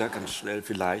bleiben. Ich sage ganz schnell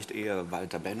vielleicht eher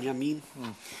Walter Benjamin.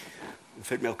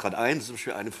 Fällt mir auch gerade ein, zum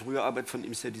Beispiel eine frühe Arbeit von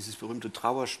ihm ist ja dieses berühmte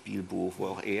Trauerspielbuch, wo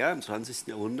auch er im 20.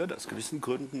 Jahrhundert aus gewissen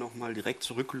Gründen nochmal direkt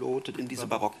zurücklotet in diese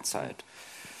Barockzeit.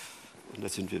 Und da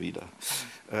sind wir wieder.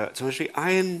 Zum Beispiel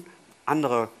ein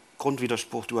anderer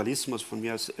Grundwiderspruch, Dualismus von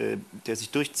mir aus, der sich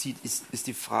durchzieht, ist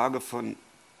die Frage von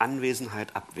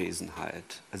Anwesenheit,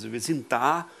 Abwesenheit. Also wir sind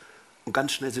da und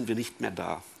ganz schnell sind wir nicht mehr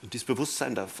da. Und dieses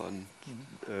Bewusstsein davon,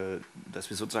 dass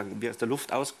wir sozusagen wie aus der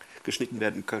Luft ausgeschnitten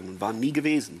werden können und waren nie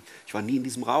gewesen. Ich war nie in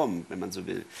diesem Raum, wenn man so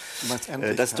will.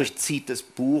 Das durchzieht das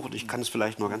Buch und ich kann es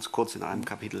vielleicht nur ganz kurz in einem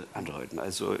Kapitel andeuten.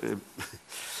 Also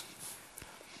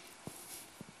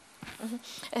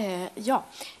Ja,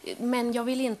 men jag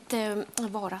vill inte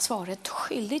vara svaret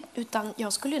skyldig, utan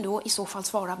jag skulle då i så fall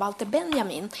svara Walter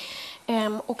Benjamin.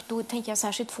 Och då tänker jag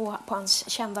särskilt på hans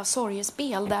kända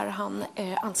sorgespel där han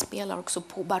anspelar också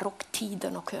på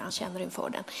barocktiden och hur han känner inför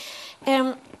den.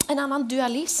 En annan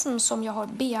dualism som jag har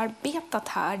bearbetat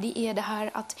här, det är det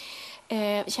här att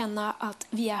känna att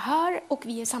vi är här och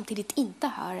vi är samtidigt inte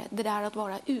här. Det där att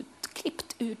vara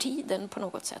utklippt ur tiden på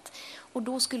något sätt. Och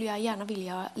då skulle jag gärna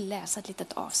vilja läsa ett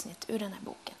litet avsnitt ur den här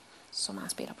boken som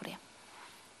anspelar på det.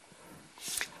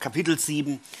 Kapitel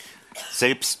 7,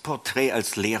 Selbstporträt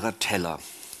als leerer Teller.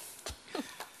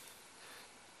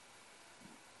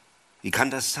 Wie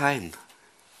kann das sein?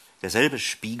 Derselbe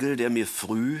Spiegel, der mir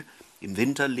früh im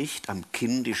Winterlicht am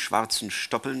Kinn die schwarzen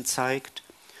Stoppeln zeigt.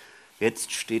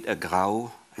 Jetzt steht er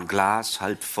grau, ein Glas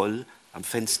halb voll am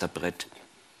Fensterbrett.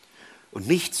 Und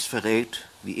nichts verrät,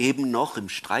 wie eben noch im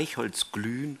Streichholz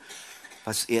glühen,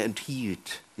 was er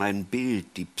enthielt, mein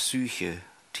Bild, die Psyche,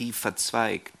 tief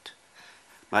verzweigt.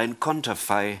 Mein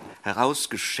Konterfei,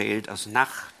 herausgeschält aus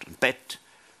Nacht und Bett.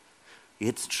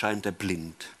 Jetzt scheint er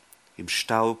blind, im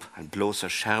Staub ein bloßer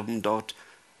Scherben dort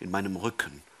in meinem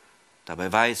Rücken. Dabei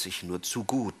weiß ich nur zu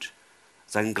gut,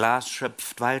 sein Glas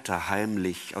schöpft weiter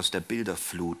heimlich aus der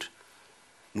Bilderflut.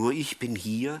 Nur ich bin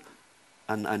hier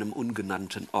an einem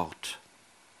ungenannten Ort.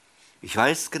 Ich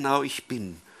weiß genau, ich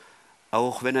bin,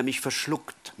 auch wenn er mich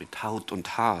verschluckt mit Haut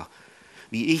und Haar,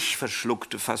 wie ich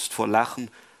verschluckte fast vor Lachen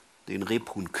den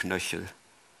Rebhuhnknöchel,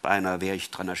 beinahe wär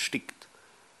ich dran erstickt.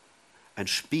 Ein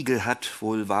Spiegel hat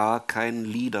wohl wahr kein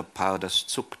Liderpaar, das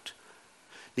zuckt.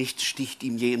 Nichts sticht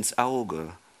ihm je ins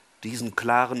Auge, diesen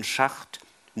klaren Schacht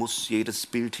muss jedes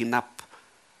Bild hinab,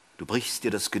 Du brichst dir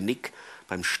das Genick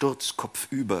beim Sturz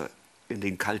kopfüber in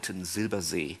den kalten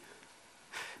Silbersee.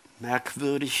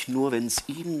 Merkwürdig nur, wenn's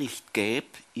ihn nicht gäb,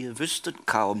 ihr wüsstet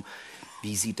kaum,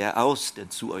 wie sieht er aus,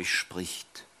 der zu euch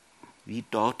spricht. Wie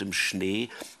dort im Schnee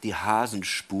die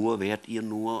Hasenspur wärt ihr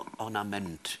nur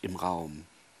Ornament im Raum.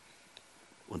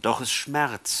 Und doch es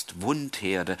schmerzt,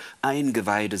 Wundherde,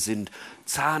 Eingeweide sind,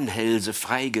 Zahnhälse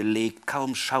freigelegt,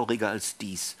 kaum schauriger als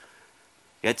dies.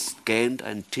 Jetzt gähnt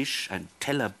ein Tisch, ein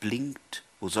Teller blinkt,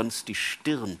 wo sonst die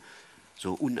Stirn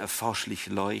so unerforschlich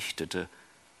leuchtete,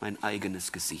 mein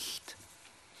eigenes Gesicht.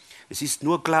 Es ist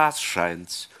nur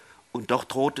Glasscheins, und doch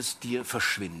droht es dir,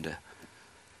 verschwinde.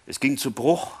 Es ging zu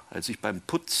Bruch, als ich beim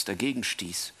Putz dagegen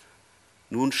stieß.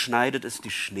 Nun schneidet es die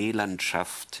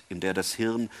Schneelandschaft, in der das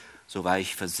Hirn so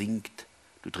weich versinkt.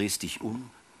 Du drehst dich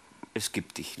um, es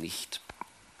gibt dich nicht.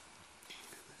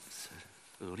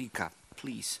 Ulrika,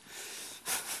 please.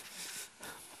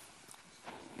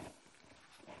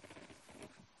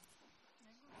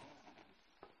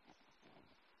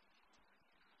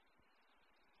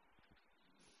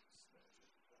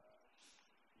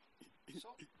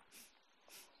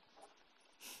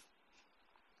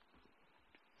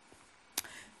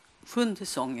 Sjunde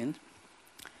sången.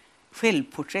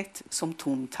 Självporträtt som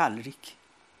tom tallrik.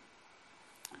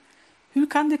 Hur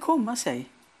kan det komma sig?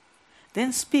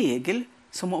 Den spegel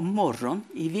som om morgon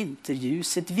i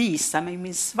vinterljuset visar mig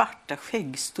min svarta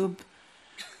skäggstubb,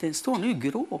 den står nu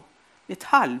grå, ett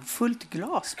halvfullt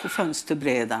glas på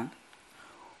fönsterbrädan.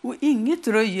 Och inget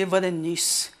röjer vad den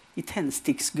nyss i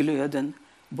tändsticksglöden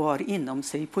bar inom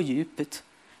sig på djupet.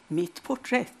 Mitt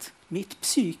porträtt, mitt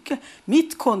psyke,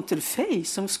 mitt konterfej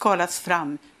som skalats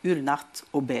fram ur natt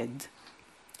och bädd.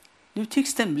 Nu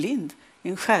tycks den blind,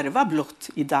 en skärva blott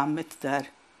i dammet där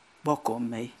bakom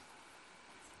mig.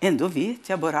 Ändå vet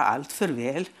jag bara allt för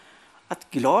väl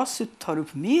att glaset tar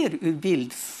upp mer ur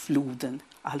bildfloden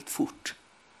allt fort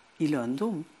i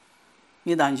löndom,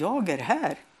 medan jag är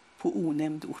här på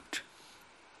onämnd ort.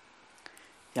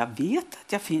 Jag vet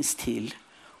att jag finns till,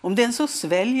 om den så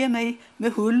sväljer mig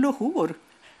med hull och hår,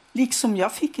 liksom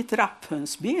jag fick ett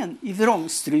rapphönsben i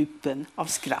vrångstrupen av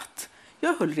skratt.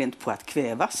 Jag höll rent på att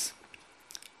kvävas.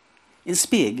 En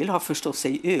spegel har förstås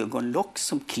sig ögonlock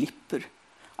som klipper.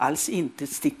 Alls inte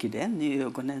sticker den i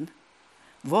ögonen.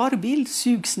 Var bild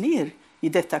sugs ner i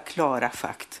detta klara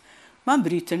schakt. Man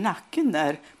bryter nacken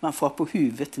när man får på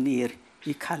huvudet ner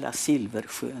i kalla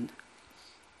silversjön.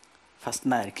 Fast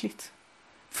märkligt.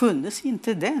 Funnes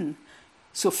inte den,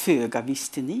 så föga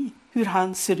visste ni hur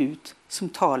han ser ut som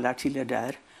talar till er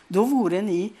där. Då vore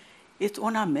ni ett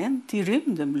ornament i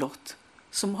rymden blott,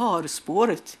 som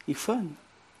harspåret i sjön.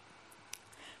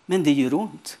 Men det gör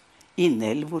ont.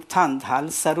 Inälvor,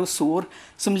 tandhalsar och sår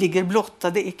som ligger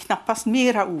blottade är knappast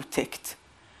mera otäckt.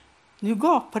 Nu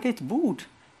gapar det ett bord,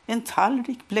 en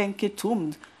tallrik blänker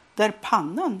tomd, där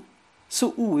pannan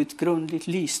så outgrundligt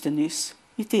lyste nyss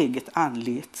mitt eget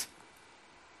anlet.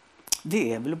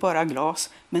 Det är väl bara glas,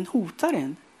 men hotar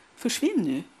en. Försvinn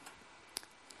nu.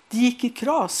 Det gick i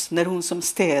kras när hon som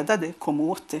städade kom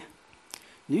åt det.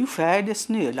 Nu skär det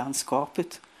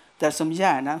snölandskapet där som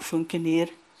hjärnan sjunker ner.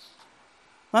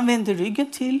 Man vänder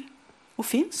ryggen till och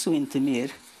finns så inte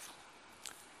mer.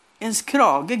 Ens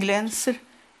krage glänser,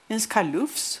 ens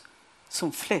kalufs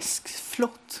som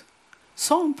fläskflott.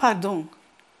 Som pardon,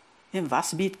 en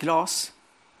vass bit glas,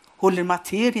 håller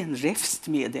materien räfst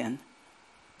med den.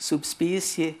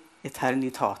 Subspecie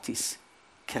eternitatis,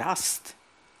 krast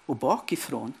och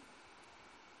bakifrån.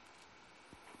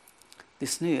 Det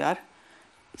snöar.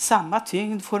 Samma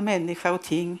tyngd får människa och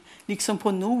ting, liksom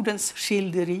på Nordens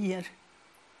skilderier.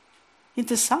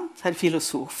 Inte sant, herr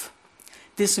filosof?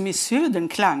 Det som i södern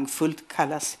klangfullt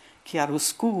kallas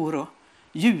chiaroscuro,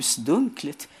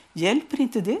 ljusdunklet, hjälper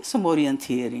inte det som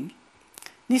orientering?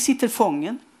 Ni sitter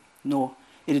fången,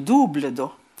 er duble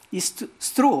då, i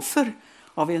strofer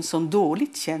av en som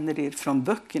dåligt känner er från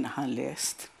böckerna han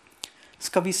läst.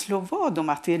 Ska vi slå vad om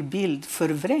att er bild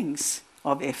förvrängs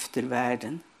av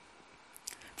eftervärlden?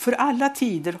 För alla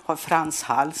tider har Frans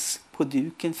hals på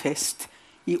duken fäst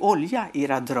i olja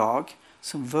era drag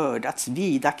som vördats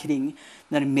vida kring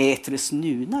när Mätres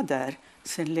nuna där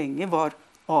sedan länge var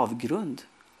avgrund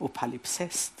och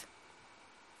palimpsest.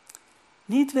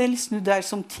 Ni dväljs nu där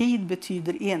som tid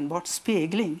betyder enbart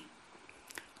spegling.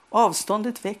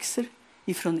 Avståndet växer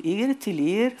ifrån er till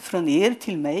er, från er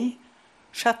till mig.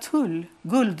 Schatull,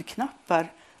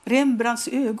 guldknappar, Rembrandts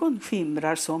ögon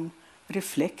skimrar som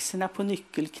reflexerna på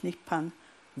nyckelknippan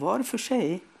var för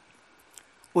sig.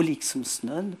 Och liksom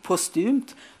snön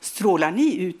postumt strålar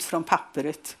ni ut från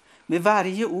papperet med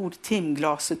varje ord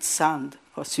timglasets sand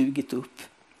har sugit upp.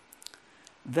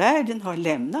 Världen har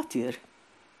lämnat er.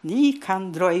 Ni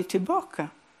kan dra er tillbaka.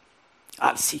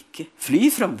 Alls icke.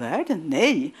 Fly från världen.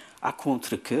 Nej, à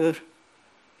contre-cœur.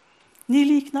 Ni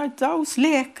liknar Daus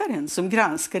läkaren som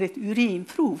granskar ett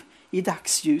urinprov i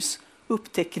dagsljus,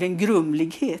 upptäcker en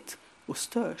grumlighet och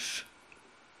störs.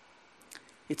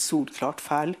 Ett solklart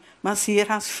fall. Man ser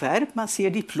hans skärp, man ser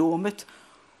diplomet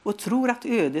och tror att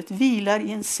ödet vilar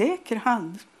i en säker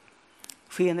hand.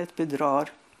 Skenet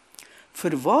bedrar.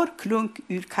 För var klunk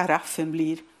ur karaffen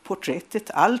blir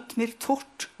porträttet allt mer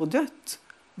torrt och dött.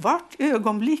 Vart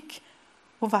ögonblick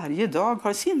och varje dag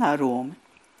har sin arom.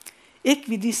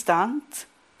 Ekvidistant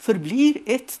förblir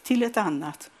ett till ett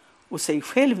annat och sig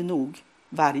själv nog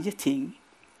varje ting.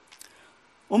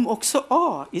 Om också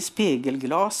A i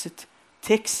spegelglaset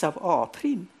täcks av A',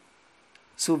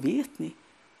 så vet ni,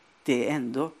 det är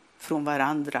ändå från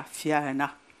varandra fjärna.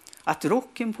 Att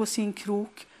rocken på sin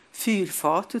krok,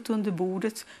 fyrfatet under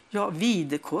bordet, ja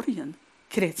videkorgen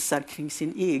kretsar kring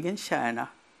sin egen kärna.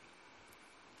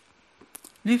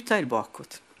 Luta er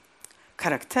bakåt.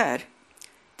 Karaktär,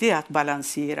 det är att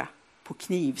balansera på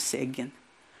knivsäggen.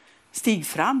 Stig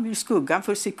fram ur skuggan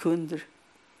för sekunder.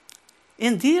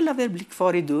 En del av er blir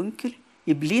kvar i dunkel,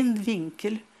 i blind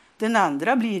vinkel. Den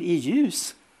andra blir i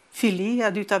ljus,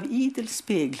 filead utav idel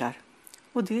speglar.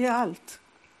 Och det är allt.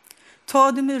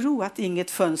 Ta det med ro att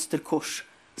inget fönsterkors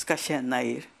ska känna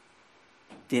er.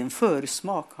 Det är en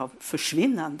försmak av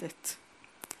försvinnandet.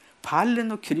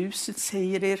 Pallen och kruset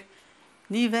säger er,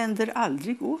 ni vänder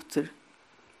aldrig åter.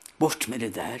 Bort med det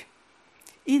där.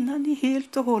 Innan ni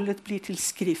helt och hållet blir till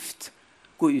skrift,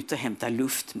 gå ut och hämta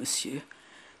luft, monsieur.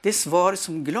 Det svar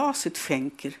som glaset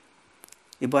skänker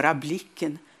är bara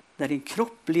blicken när en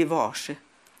kropp blir varse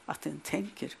att den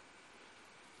tänker.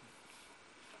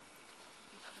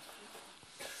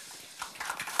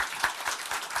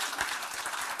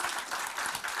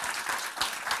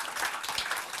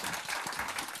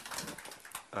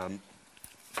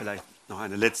 Vielleicht noch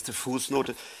eine letzte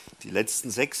Fußnote. Die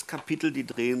letzten 6 Kapitel, die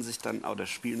drehen sich dann oder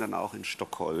spielen dann auch in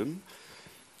Stockholm.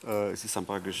 Es ist dann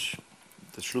praktisch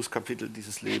das Schlusskapitel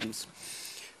dieses Lebens.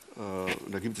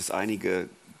 Und da gibt es einige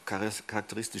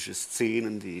charakteristische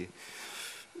Szenen, die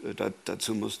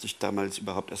dazu musste ich damals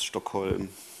überhaupt erst Stockholm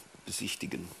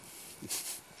besichtigen.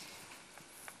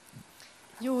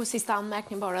 Jo, sista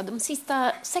anmärkning bara. De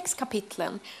sista 6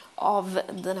 kapitlen av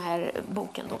den här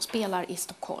boken då spelar i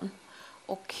Stockholm.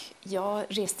 Och jag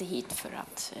reste hit för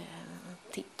att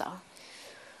titta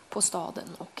på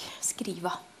staden och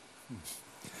skriva.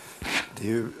 Det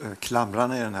är ju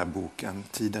klamrarna i den här boken.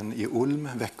 Tiden i Ulm,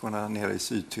 veckorna nere i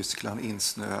Sydtyskland,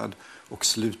 insnöad och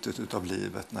slutet av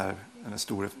livet när den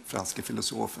store franske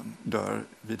filosofen dör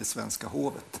vid det svenska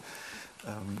hovet.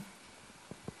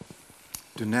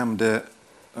 Du nämnde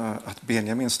att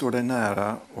Benjamin står dig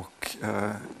nära och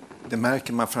det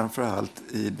märker man framförallt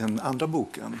i den andra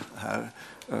boken här,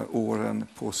 Åren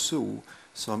på Zoo,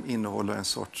 som innehåller en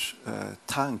sorts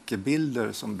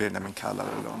tankebilder som Benjamin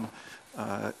kallade dem.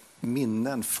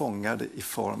 Minnen fångade i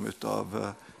form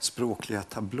av språkliga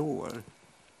tablåer.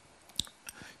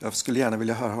 Jag skulle gärna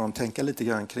vilja höra honom tänka lite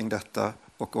grann kring detta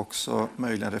och också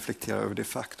möjligen reflektera över det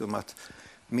faktum att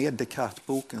med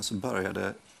Descartes-boken så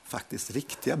började faktiskt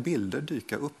riktiga bilder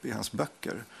dyka upp i hans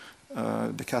böcker.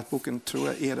 Descartes-boken tror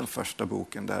jag är den första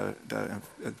boken där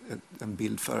en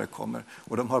bild förekommer.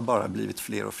 Och de har bara blivit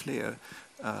fler och fler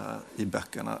i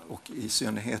böckerna. Och i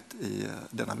synnerhet i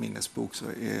denna minnesbok så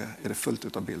är det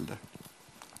fullt av bilder.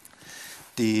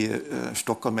 Die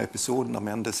Stockholm-Episoden am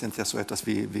Ende sind ja so etwas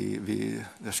wie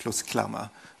der Schlussklammer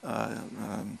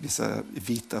dieser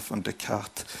Vita von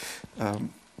Descartes.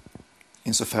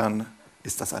 Insofern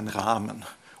ist das ein Rahmen.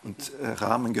 Und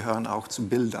Rahmen gehören auch zu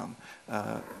Bildern.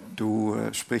 Du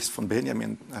sprichst von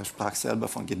Benjamin, er sprach selber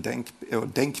von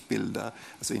Denkbilder,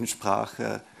 also in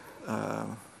Sprache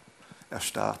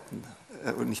erstarrten,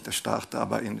 und nicht erstarrte,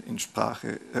 aber in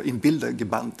Sprache, in Bilder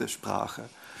gebannte Sprache.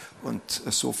 Und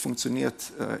so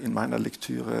funktioniert in meiner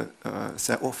Lektüre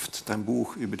sehr oft dein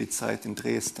Buch über die Zeit in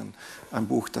Dresden. Ein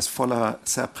Buch, das voller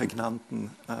sehr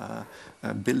prägnanten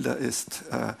Bilder ist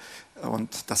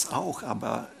und das auch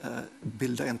aber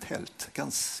Bilder enthält,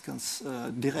 ganz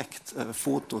direkt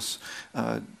Fotos,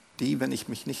 die, wenn ich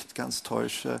mich nicht ganz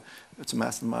täusche, zum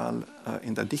ersten Mal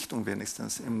in der Dichtung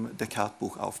wenigstens im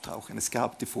Descartes-Buch auftauchen. Es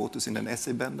gab die Fotos in den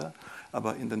Essaybändern,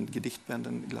 aber in den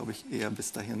Gedichtbänden, glaube ich, eher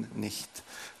bis dahin nicht.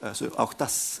 Also auch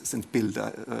das sind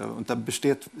Bilder. Und da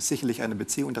besteht sicherlich eine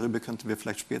Beziehung, darüber könnten wir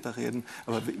vielleicht später reden.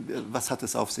 Aber was hat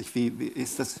es auf sich? Wie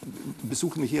ist das?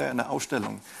 Besuchen wir hier eine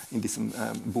Ausstellung in diesem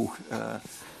Buch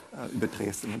über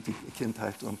Dresden und die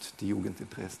Kindheit und die Jugend in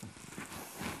Dresden?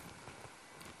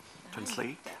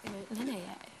 translate? Nej,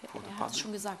 jag hade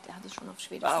schon gesagt, jag hade schon auf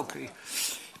Schwedisch. Okay.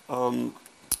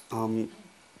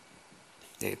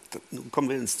 Nun kommen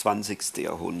wir ins 20.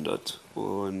 Jahrhundert.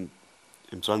 Und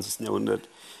im 20. Jahrhundert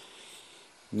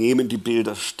nehmen die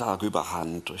Bilder stark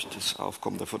überhand durch das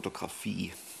Aufkommen der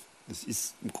Fotografie. Es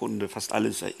ist im Grunde fast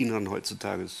alles Erinnern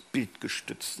heutzutage, das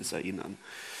bildgestütztes Erinnern.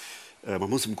 Man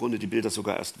muss im Grunde die Bilder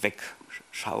sogar erst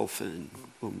wegschaufeln,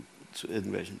 um zu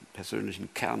irgendwelchen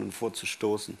persönlichen Kernen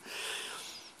vorzustoßen.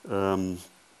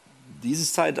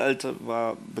 Dieses Zeitalter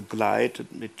war begleitet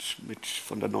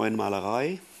von der neuen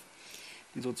Malerei,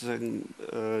 die sozusagen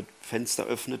Fenster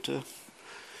öffnete.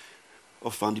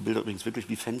 Oft waren die Bilder übrigens wirklich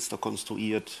wie Fenster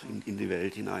konstruiert in die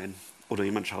Welt hinein. Oder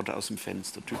jemand schaute aus dem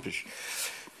Fenster, typisch.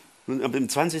 Nun, aber im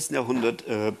 20. Jahrhundert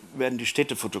werden die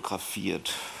Städte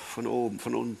fotografiert. Von oben,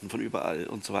 von unten, von überall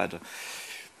und so weiter.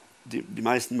 Die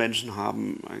meisten Menschen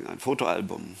haben ein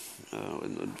Fotoalbum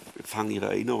und fangen ihre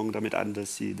Erinnerungen damit an,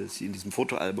 dass sie in diesem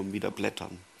Fotoalbum wieder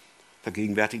blättern.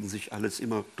 Vergegenwärtigen sich alles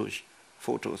immer durch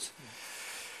Fotos.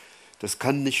 Das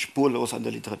kann nicht spurlos an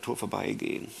der Literatur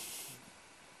vorbeigehen.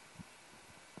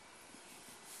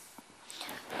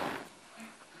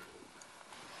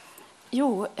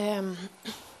 Jo,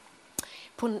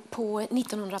 på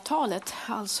 1900-talet,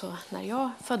 alltså när jag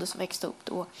föddes och växte upp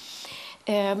då,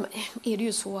 är det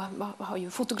ju så, har ju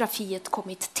fotografiet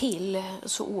kommit till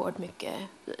så oerhört mycket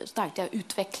starkt. Det har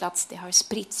utvecklats, det har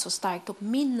spritts så starkt och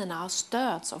minnena har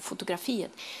stöds av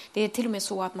fotografiet. Det är till och med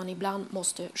så att man ibland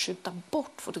måste skjuta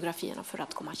bort fotografierna för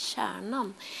att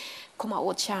komma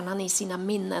åt kärnan i sina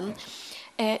minnen.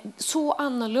 Så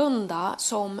annorlunda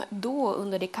som då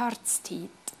under Descartes tid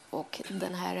och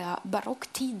den här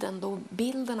barocktiden då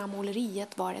bilderna,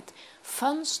 måleriet var ett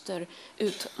fönster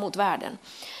ut mot världen.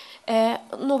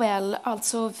 Nåväl,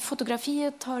 alltså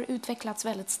fotografiet har utvecklats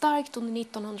väldigt starkt under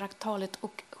 1900-talet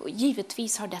och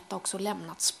givetvis har detta också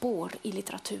lämnat spår i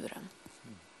litteraturen.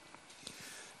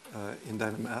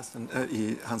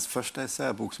 I hans första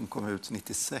essäbok som kom ut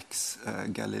 96,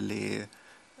 Galilei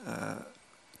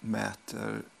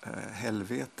mäter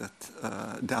helvetet,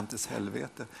 Dantes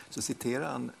helvete, så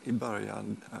citerar han i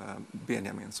början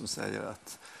Benjamin som säger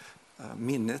att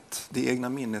det egna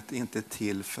minnet är inte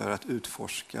till för att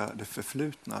utforska det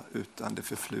förflutna utan det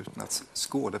förflutnas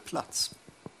skådeplats.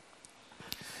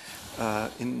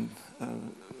 In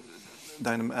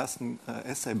deinem ersten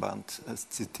Essayband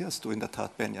zitierst du in der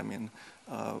Tat Benjamin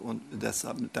und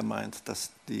der meint,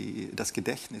 dass das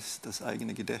Gedächtnis, das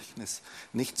eigene Gedächtnis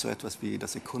nicht so etwas wie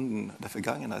das Sekunden der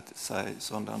Vergangenheit sei,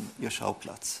 sondern ihr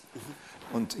Schauplatz.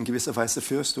 Und in gewisser Weise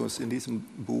führst du uns in diesem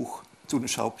Buch zu den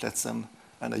Schauplätzen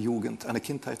einer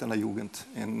Kindheit, einer Jugend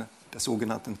in der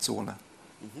sogenannten Zone.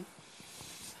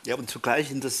 Ja, und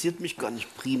zugleich interessiert mich gar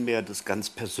nicht primär das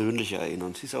ganz persönliche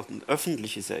Erinnern. Es ist auch ein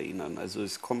öffentliches Erinnern. Also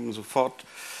es kommen sofort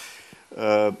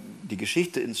die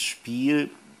Geschichte ins Spiel.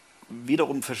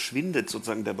 Wiederum verschwindet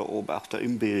sozusagen der Beobachter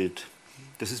im Bild.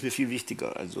 Das ist mir viel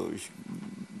wichtiger. Also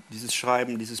dieses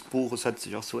Schreiben dieses Buches hat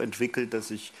sich auch so entwickelt,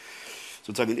 dass ich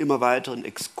sozusagen in immer weiteren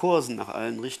Exkursen nach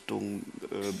allen Richtungen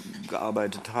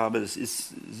gearbeitet habe. Es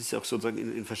ist ja auch sozusagen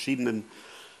in verschiedenen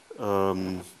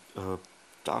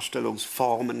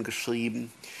Darstellungsformen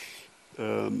geschrieben.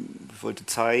 Ich wollte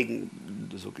zeigen,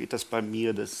 so geht das bei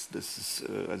mir, dass es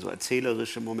also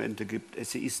erzählerische Momente gibt,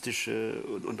 essayistische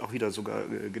und auch wieder sogar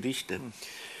Gedichte.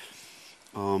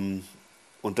 Und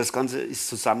das Ganze ist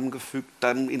zusammengefügt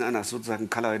dann in einer sozusagen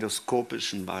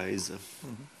kaleidoskopischen Weise.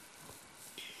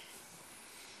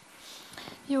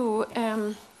 Jo,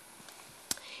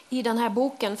 i den här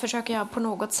boken försöker jag på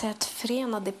något sätt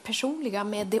förena det personliga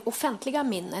med det offentliga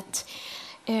minnet.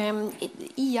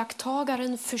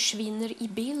 Iakttagaren försvinner i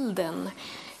bilden.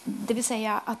 Det vill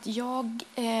säga att jag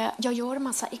gör en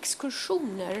massa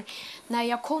exkursioner. När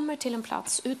jag kommer till en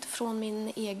plats utifrån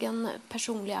min egen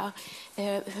personliga,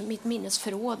 mitt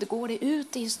minnesförråd, går det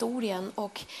ut i historien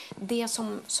och det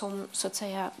som så att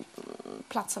säga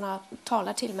platserna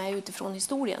talar till mig utifrån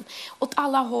historien. Åt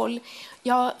alla håll.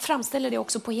 Jag framställer det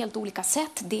också på helt olika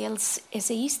sätt. Dels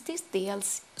essayistiskt,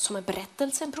 dels som en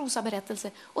berättelse, en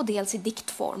prosaberättelse och dels i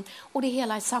diktform. Och det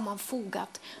hela är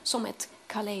sammanfogat som ett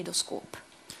kaleidoskop.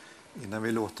 Innan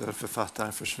vi låter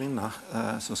författaren försvinna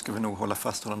så ska vi nog hålla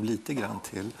fast honom lite grann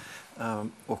till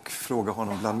och fråga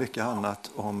honom bland mycket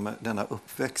annat om denna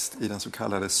uppväxt i den så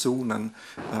kallade zonen,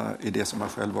 i det som han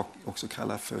själv också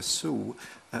kallar för zoo.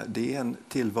 det är en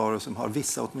tillvaro som har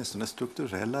vissa åtminstone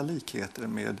strukturella likheter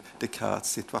med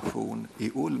Descartes situation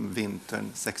i Ulm vintern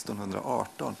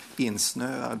 1618.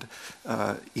 Insnöad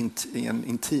i en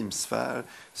intimsfär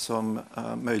som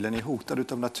möjligen är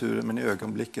hotad av naturen men i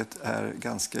ögonblicket är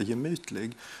ganska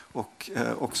gemytlig. Och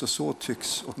också så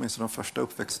tycks åtminstone de första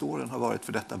uppväxtåren ha varit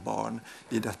för detta barn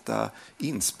i detta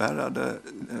inspärrade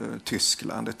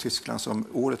Tyskland. Ett Tyskland som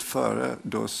året före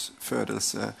Duss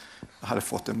födelse hade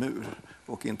fått en mur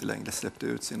och inte längre släppte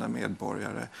ut sina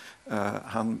medborgare.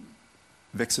 Han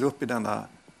växer upp i denna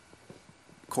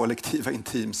kollektiva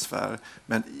intimsfär,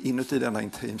 men inuti denna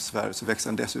intimsfär så växer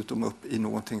han dessutom upp i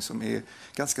någonting som är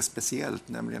ganska speciellt,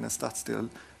 nämligen en stadsdel,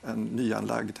 en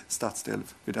nyanlagd stadsdel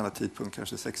vid denna tidpunkt,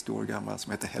 kanske 60 år gammal,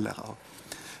 som heter Hellerau.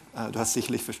 Du hast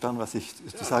sicherlich verstanden, was ich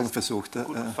zu sagen versuchte.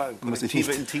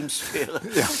 Kollektive Intimsphäre.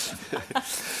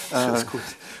 Ja.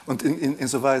 Und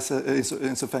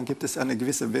insofern gibt es eine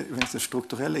gewisse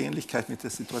strukturelle Ähnlichkeit mit der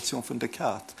Situation von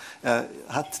Descartes. Er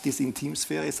hat diese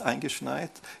Intimsphäre, ist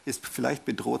eingeschneit, ist vielleicht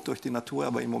bedroht durch die Natur,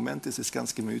 aber im Moment ist es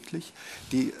ganz gemütlich.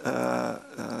 Die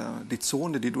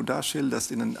Zone, die du da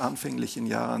schilderst in den anfänglichen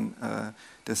Jahren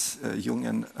des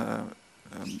jungen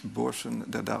Burschen,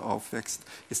 der da aufwächst,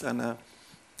 ist eine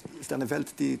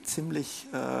Welt, die ziemlich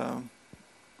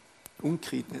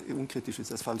unkritisch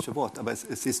ist das falsche Wort, aber es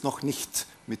ist noch nicht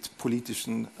mit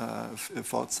politischen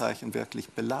Vorzeichen wirklich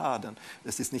beladen.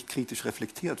 Es ist nicht kritisch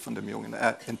reflektiert von dem Jungen.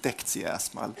 Er entdeckt sie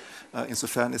erstmal.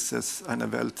 Insofern ist es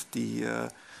eine Welt, die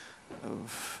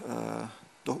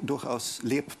durchaus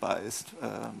lebbar ist.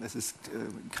 Es ist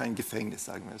kein Gefängnis,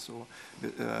 sagen wir so,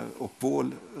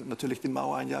 obwohl natürlich die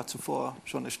Mauer ein Jahr zuvor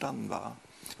schon entstanden war.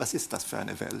 Was ist das für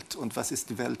eine Welt und was ist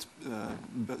die Welt,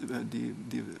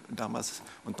 die damals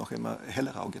und noch immer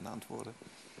Hellerau genannt wurde?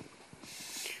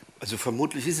 Also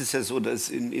vermutlich ist es ja so, dass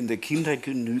in der Kindheit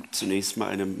genügt zunächst mal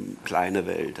eine kleine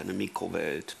Welt, eine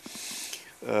Mikrowelt.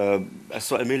 Erst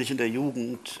so allmählich in der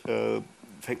Jugend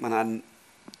fängt man an,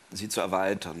 sie zu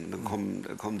erweitern. Dann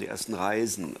kommen die ersten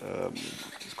Reisen,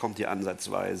 es kommt die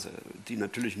Ansatzweise, die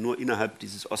natürlich nur innerhalb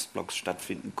dieses Ostblocks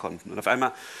stattfinden konnten. Und auf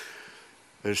einmal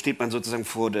steht man sozusagen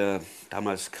vor der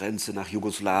damals Grenze nach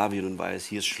Jugoslawien und weiß,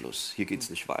 hier ist Schluss, hier geht es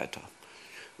nicht weiter.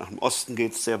 Nach dem Osten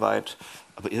geht es sehr weit,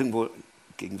 aber irgendwo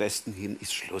gegen Westen hin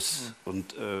ist Schluss.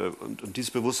 Und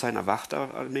dieses Bewusstsein erwacht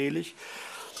allmählich.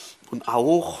 Und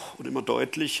auch, und immer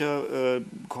deutlicher,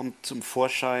 kommt zum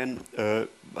Vorschein,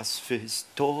 was für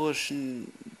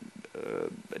historischen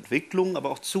Entwicklungen, aber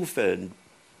auch Zufällen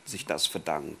sich das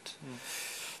verdankt.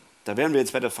 Da wären wir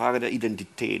jetzt bei der Frage der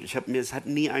Identität. Es hat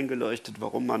nie eingeleuchtet,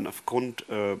 warum man aufgrund,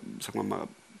 sagen wir mal,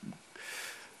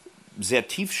 sehr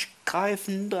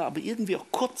tiefgreifender, aber irgendwie auch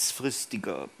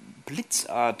kurzfristiger,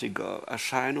 blitzartiger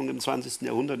Erscheinungen im 20.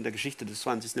 Jahrhundert, in der Geschichte des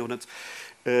 20. Jahrhunderts,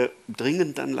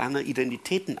 dringend dann lange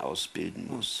Identitäten ausbilden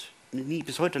muss.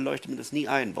 Bis heute leuchtet mir das nie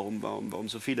ein, warum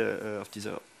so viele auf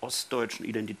dieser ostdeutschen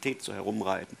Identität so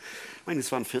herumreiten. Ich meine,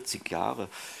 es waren 40 Jahre.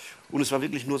 Und es war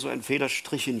wirklich nur so ein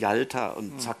Federstrich in Jalta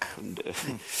und zack. Und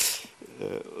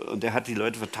der hat die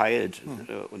Leute verteilt.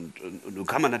 Und nun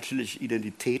kann man natürlich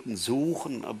Identitäten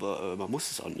suchen, aber man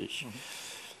muss es auch nicht.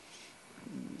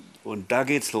 Und da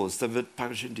geht's los. Da wird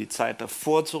praktisch in die Zeit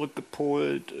davor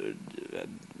zurückgepolt,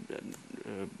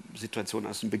 Situationen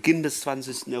aus dem Beginn des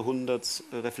 20. Jahrhunderts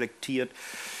reflektiert.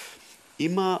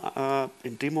 Immer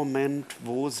in dem Moment,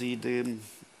 wo sie dem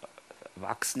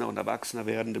Erwachsener und erwachsener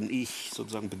werdendem Ich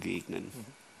sozusagen begegnen.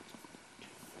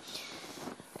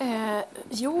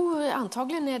 Jo,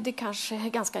 antagligen är det kanske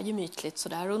ganska gemytligt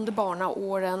sådär under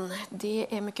barnaåren. Det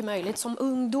är mycket möjligt. Som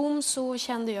ungdom så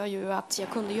kände jag ju att jag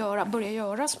kunde börja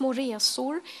göra små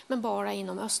resor, men bara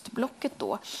inom östblocket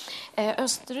då.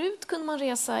 Österut kunde man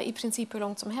resa i princip hur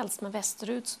långt som helst, men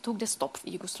västerut så tog det stopp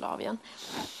i Jugoslavien.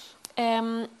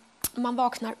 Man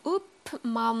vaknar upp,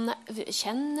 man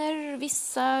känner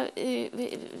vissa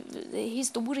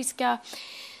historiska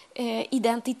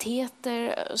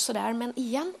identiteter sådär, men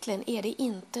egentligen är det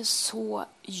inte så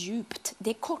djupt. Det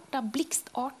är korta,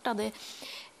 blixtartade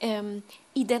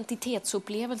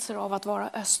identitetsupplevelser av att vara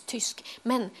östtysk,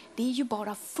 men det är ju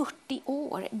bara 40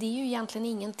 år. Det är ju egentligen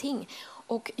ingenting.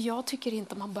 Och jag tycker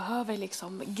inte man behöver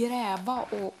liksom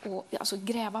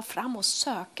gräva fram och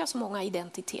söka så många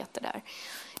identiteter där.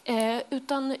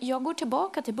 Utan jag går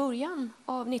tillbaka till början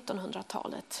av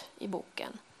 1900-talet i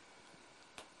boken.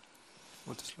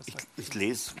 Ich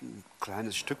lese ein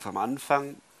kleines Stück vom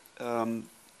Anfang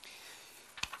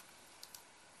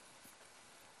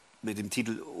mit dem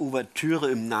Titel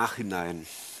Ouvertüre im Nachhinein.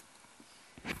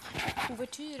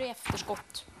 Ouvertüre i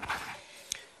efterskott.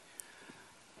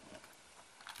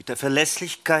 Mit der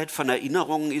Verlässlichkeit von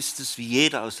Erinnerungen ist es, wie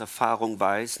jeder aus Erfahrung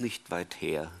weiß, nicht weit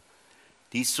her.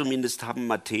 Dies zumindest haben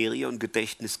Materie und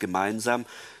Gedächtnis gemeinsam,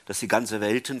 dass sie ganze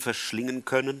Welten verschlingen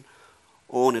können,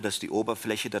 ohne dass die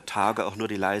Oberfläche der Tage auch nur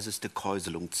die leiseste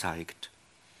Kräuselung zeigt.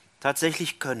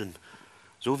 Tatsächlich können,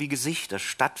 so wie Gesichter,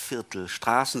 Stadtviertel,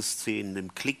 Straßenszenen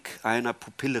im Klick einer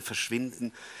Pupille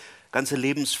verschwinden, ganze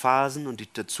Lebensphasen und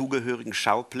die dazugehörigen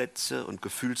Schauplätze und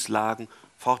Gefühlslagen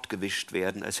fortgewischt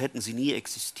werden, als hätten sie nie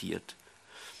existiert.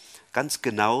 Ganz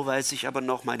genau weiß ich aber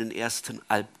noch meinen ersten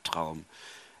Albtraum.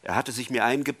 Er hatte sich mir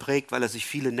eingeprägt, weil er sich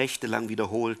viele Nächte lang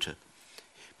wiederholte.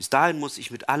 Bis dahin muss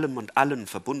ich mit allem und allen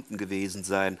verbunden gewesen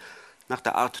sein, nach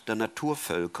der Art der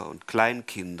Naturvölker und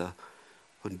Kleinkinder.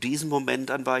 Von diesem Moment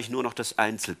an war ich nur noch das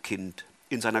Einzelkind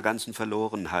in seiner ganzen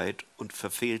Verlorenheit und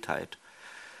Verfehltheit.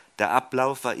 Der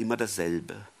Ablauf war immer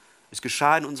derselbe. Es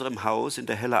geschah in unserem Haus in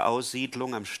der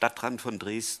Heller-Aussiedlung am Stadtrand von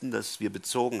Dresden, das wir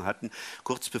bezogen hatten,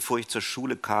 kurz bevor ich zur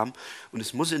Schule kam. Und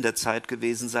es muss in der Zeit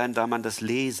gewesen sein, da man das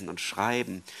Lesen und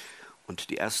Schreiben und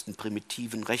die ersten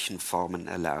primitiven Rechenformen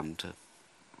erlernte.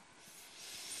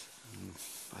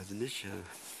 Weiß ich nicht.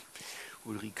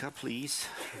 Ulrika, please.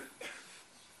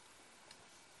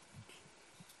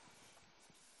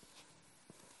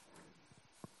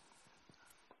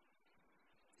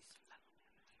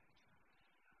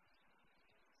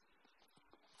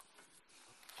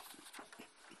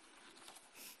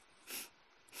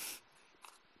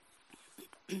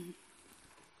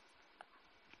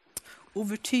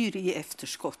 Ouvertyr i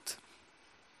efterskott.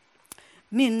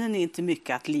 Minnen är inte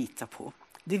mycket att lita på.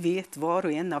 Det vet var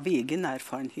och en av egen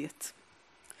erfarenhet.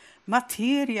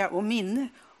 Materia och minne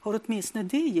har åtminstone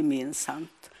det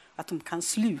gemensamt att de kan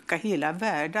sluka hela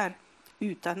världar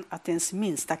utan att ens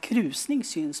minsta krusning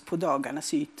syns på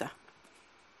dagarnas yta.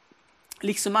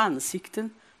 Liksom ansikten,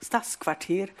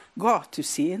 stadskvarter,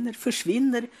 gatuscener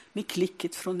försvinner med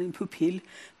klicket från en pupill,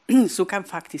 så kan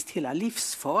faktiskt hela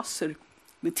livsfaser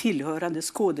med tillhörande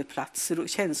skådeplatser och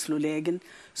känslolägen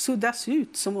suddas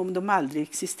ut som om de aldrig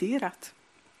existerat.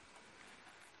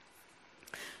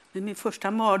 Men min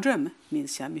första mardröm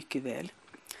minns jag mycket väl.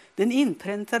 Den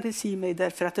inpräntades i mig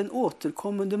därför att den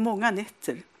återkom under många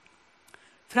nätter.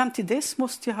 Fram till dess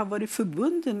måste jag ha varit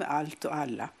förbunden med allt och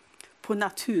alla, på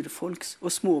naturfolks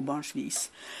och småbarns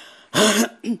vis.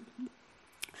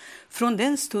 Från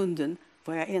den stunden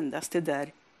var jag endast det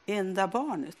där enda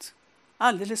barnet,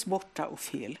 alldeles borta och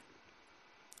fel.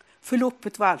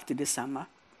 Förloppet var alltid detsamma.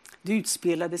 Det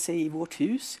utspelade sig i vårt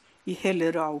hus, i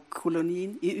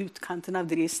Hellerau-kolonin i utkanten av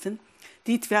Dresden,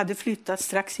 dit vi hade flyttat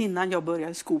strax innan jag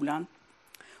började skolan.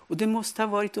 Och det måste ha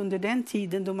varit under den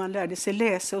tiden då man lärde sig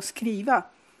läsa och skriva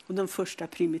och de första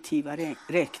primitiva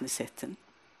räknesätten.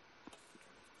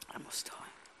 Jag måste ha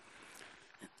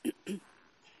en.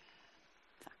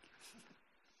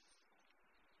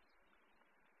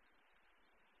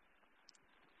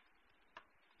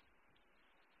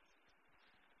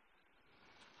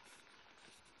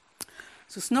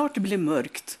 Så snart det blev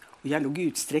mörkt och jag låg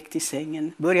utsträckt i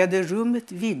sängen började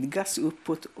rummet vidgas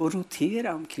uppåt och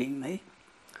rotera omkring mig.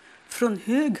 Från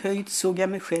hög höjd såg jag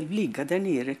mig själv ligga där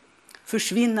nere,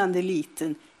 försvinnande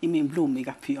liten i min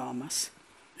blommiga pyjamas.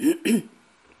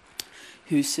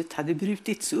 Huset hade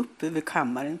brutits upp över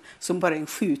kammaren som bara en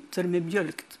skjuter med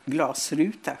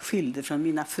mjölkglasruta skilde från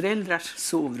mina föräldrars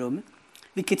sovrum,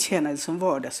 vilket tjänade som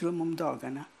vardagsrum om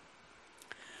dagarna.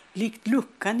 Likt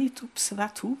luckan i ett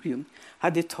observatorium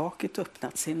hade taket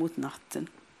öppnat sig mot natten.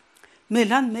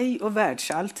 Mellan mig och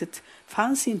världsalltet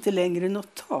fanns inte längre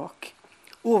något tak.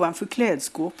 Ovanför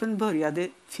klädskåpen började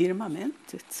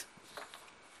firmamentet.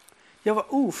 Jag var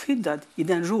oskyddad i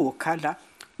den råkalla,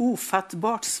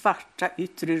 ofattbart svarta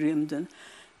yttre rymden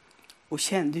och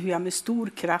kände hur jag med stor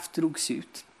kraft drogs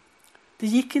ut. Det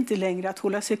gick inte längre att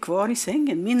hålla sig kvar i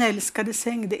sängen, min älskade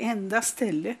säng, det enda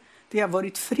ställe där jag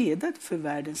varit fredad för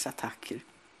världens attacker.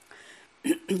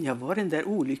 Jag var den där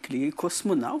olyckliga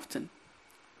kosmonauten.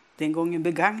 Den gången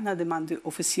begagnade man det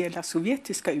officiella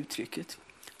sovjetiska uttrycket.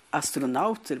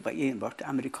 Astronauter var enbart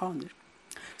amerikaner.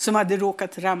 Som hade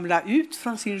råkat ramla ut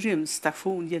från sin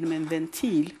rymdstation genom en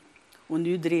ventil och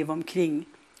nu drev omkring,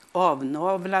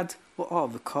 avnavlad och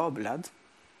avkablad.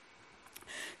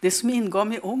 Det som ingav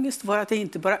mig ångest var att jag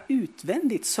inte bara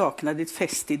utvändigt saknade ett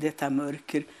fäste i detta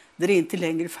mörker, där det inte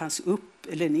längre fanns upp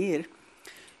eller ner,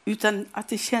 utan att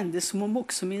det kändes som om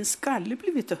också min skalle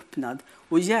blivit öppnad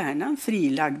och hjärnan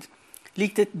frilagd,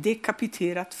 likt ett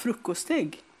dekapiterat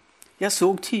frukostägg. Jag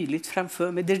såg tydligt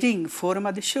framför mig det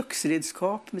ringformade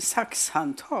köksredskap med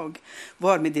saxhandtag,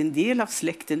 varmed en del av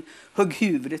släkten högg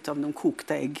huvudet av de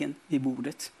kokta äggen vid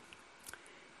bordet.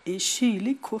 En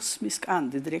kylig kosmisk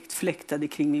andedräkt fläktade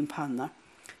kring min panna.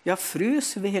 Jag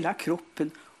frös över hela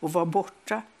kroppen och var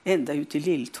borta ända ut i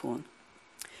lilltån.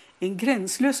 En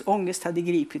gränslös ångest hade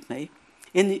gripit mig.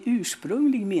 En i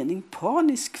ursprunglig mening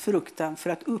panisk fruktan för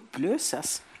att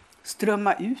upplösas,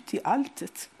 strömma ut i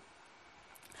alltet.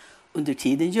 Under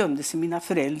tiden gömde sig mina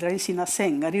föräldrar i sina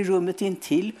sängar i rummet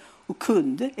intill och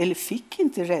kunde eller fick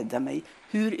inte rädda mig,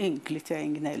 hur ynkligt jag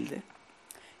än gnällde.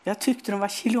 Jag tyckte de var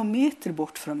kilometer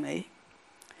bort från mig.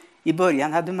 I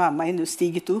början hade mamma ännu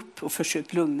stigit upp och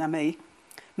försökt lugna mig.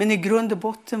 Men i grund och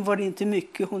botten var det inte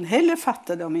mycket hon heller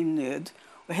fattade om min nöd,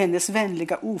 och hennes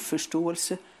vänliga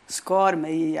oförståelse skar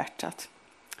mig i hjärtat.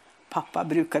 Pappa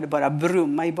brukade bara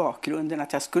brumma i bakgrunden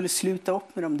att jag skulle sluta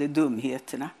upp med de där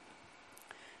dumheterna.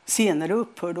 Senare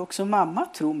upphörde också mamma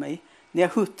tro mig när jag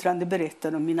huttrande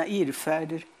berättade om mina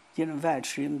irrfärder genom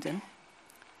världsrymden.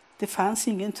 Det fanns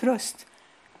ingen tröst.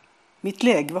 Mitt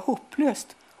läge var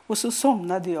hopplöst, och så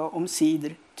somnade jag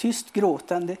omsider, tyst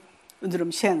gråtande under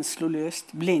de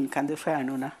känslolöst blinkande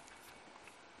stjärnorna.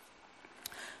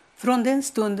 Från den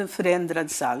stunden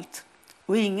förändrades allt,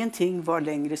 och ingenting var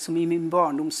längre som i min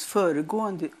barndoms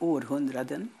föregående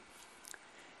århundraden.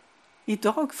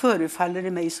 Idag förefaller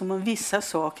det mig som om vissa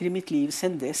saker i mitt liv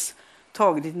sedan dess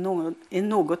tagit en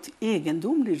något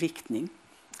egendomlig riktning.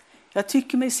 Jag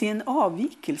tycker mig se en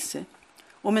avvikelse,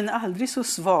 om en aldrig så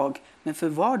svag men för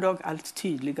var dag allt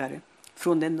tydligare,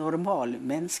 från den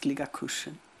normalmänskliga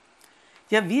kursen.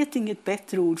 Jag vet inget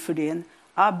bättre ord för det än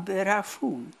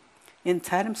aberration, en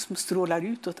term som strålar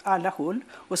ut åt alla håll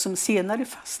och som senare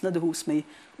fastnade hos mig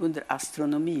under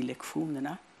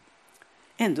astronomilektionerna.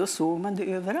 Ändå såg man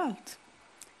det överallt.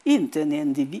 Inte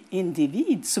en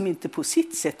individ som inte på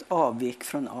sitt sätt avvek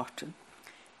från arten.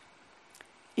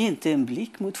 Inte en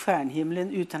blick mot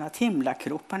stjärnhimlen utan att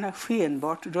himlakropparna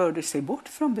skenbart rörde sig bort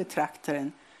från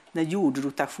betraktaren när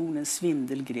jordrotationens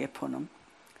svindel grep honom.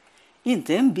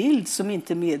 Inte en bild som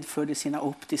inte medförde sina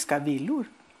optiska villor.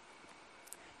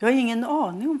 Jag har ingen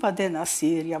aning om vad denna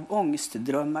serie av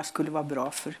ångestdrömmar skulle vara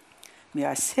bra för, men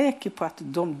jag är säker på att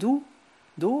de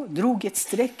då drog ett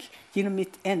streck genom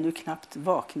mitt ännu knappt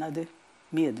vaknade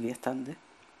medvetande.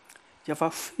 Jag var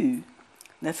 7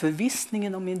 när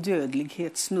förvissningen om min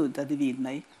dödlighet snuddade vid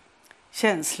mig.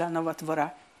 Känslan av att vara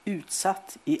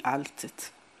utsatt i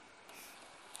alltet.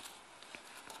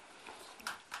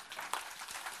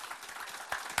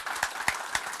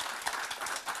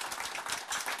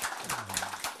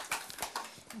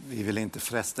 Vi vill inte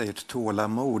fresta ert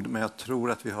tålamod, men jag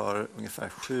tror att vi har ungefär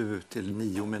 7 till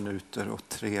 9 minuter och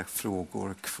 3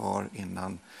 frågor kvar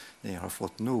innan ni har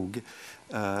fått nog.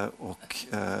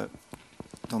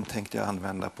 De tänkte jag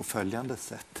använda på följande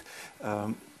sätt.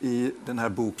 I den här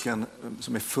boken,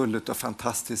 som är full av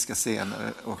fantastiska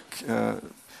scener och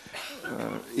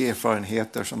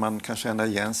erfarenheter som man kan känna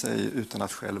igen sig utan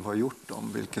att själv ha gjort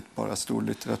dem, vilket bara stor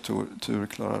litteratur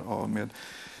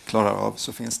klarar av,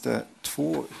 så finns det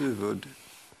 2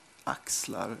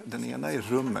 huvudaxlar. Den ena är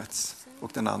rummets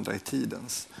och den andra är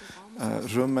tidens.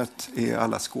 Rummet är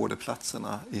alla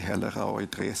skådeplatserna i Hellerau och i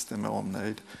Dresden med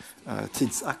omnejd.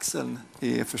 Tidsaxeln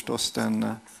är förstås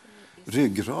den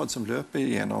ryggrad som löper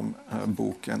igenom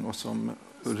boken och som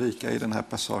Ulrika i den här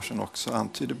passagen också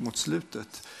antyder mot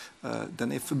slutet.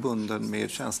 Den är förbunden med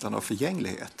känslan av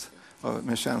förgänglighet,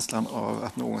 med känslan av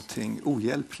att någonting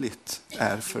ohjälpligt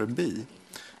är förbi.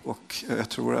 Och jag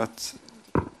tror att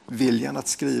viljan att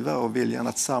skriva och viljan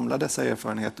att samla dessa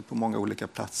erfarenheter på många olika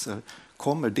platser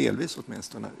kommer delvis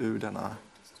åtminstone ur denna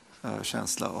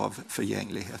känsla av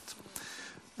förgänglighet.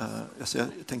 Så jag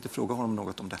tänkte fråga honom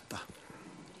något om detta.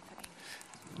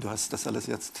 Du hast das alles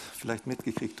jetzt vielleicht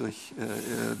mitgekriegt durch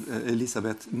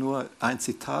Elisabeth. Nur ein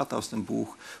Zitat aus dem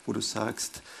Buch, wo du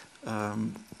sagst,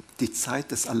 die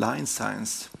Zeit des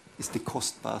Alleinseins ist die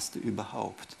kostbarste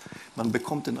überhaupt. Man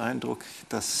bekommt den Eindruck,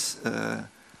 dass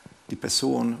die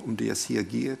Person, um die es hier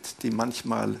geht, die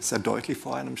manchmal sehr deutlich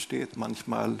vor einem steht,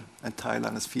 manchmal ein Teil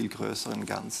eines viel größeren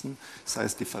Ganzen, sei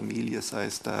es die Familie, sei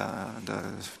es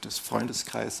des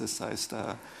Freundeskreises, sei es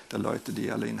der Leute,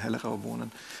 die alle in Hellerau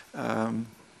wohnen,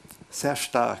 sehr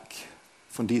stark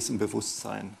von diesem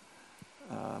Bewusstsein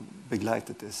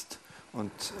begleitet ist.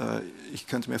 Und ich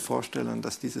könnte mir vorstellen,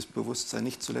 dass dieses Bewusstsein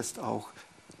nicht zuletzt auch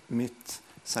mit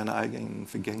seiner eigenen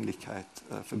Vergänglichkeit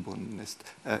verbunden ist.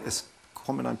 Es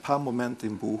kommen ein paar Momente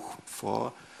im Buch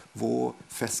vor, wo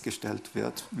festgestellt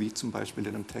wird, wie zum Beispiel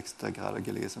in dem Text, der gerade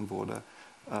gelesen wurde,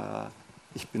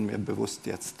 ich bin mir bewusst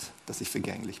jetzt, dass ich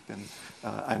vergänglich bin.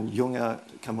 Ein junger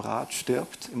Kamerad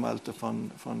stirbt im Alter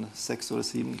von 6 oder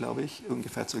 7, glaube ich,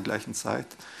 ungefähr zur gleichen Zeit.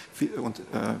 Und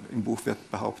im Buch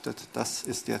wird behauptet, das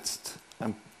ist jetzt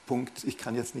ein Punkt, ich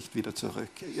kann jetzt nicht wieder zurück.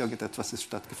 Irgendetwas ist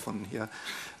stattgefunden hier.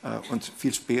 Und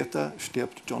viel später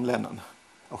stirbt John Lennon.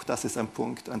 Auch das ist ein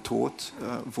Punkt, ein Tod,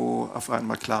 wo auf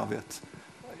einmal klar wird,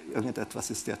 irgendetwas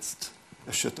ist jetzt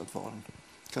erschüttert worden.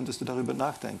 Könntest du darüber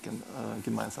nachdenken,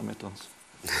 gemeinsam mit uns?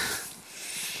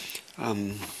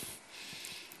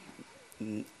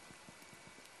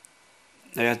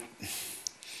 Naja,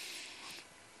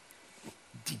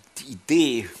 die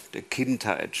Idee der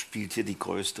Kindheit spielt hier die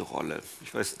größte Rolle.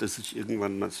 Ich weiß, dass ich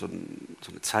irgendwann mal so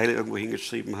eine Zeile irgendwo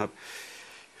hingeschrieben habe.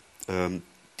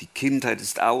 Die Kindheit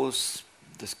ist aus,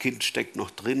 das Kind steckt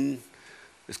noch drin,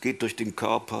 es geht durch den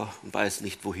Körper und weiß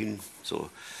nicht wohin.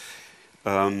 So.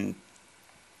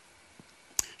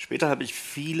 Später habe ich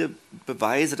viele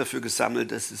Beweise dafür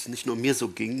gesammelt, dass es nicht nur mir so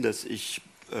ging, dass ich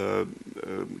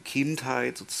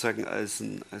Kindheit sozusagen als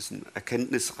einen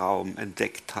Erkenntnisraum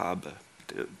entdeckt habe,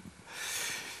 der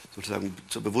sozusagen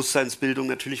zur Bewusstseinsbildung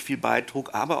natürlich viel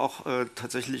beitrug, aber auch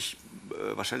tatsächlich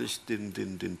wahrscheinlich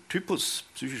den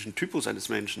psychischen Typus eines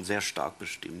Menschen sehr stark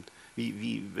bestimmt.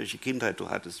 Welche Kindheit du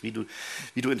hattest, wie du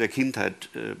in der Kindheit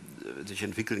sich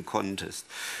entwickeln konntest.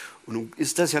 Und nun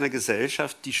ist das ja eine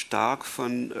Gesellschaft, die stark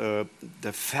von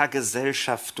der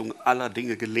Vergesellschaftung aller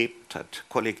Dinge gelebt hat,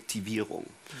 Kollektivierung.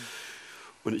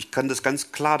 Und ich kann das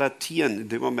ganz klar datieren, in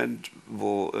dem Moment,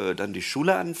 wo dann die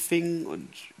Schule anfing und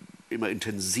immer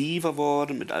intensiver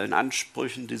wurde mit allen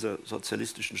Ansprüchen dieser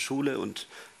sozialistischen Schule und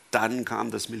dann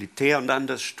kam das Militär und dann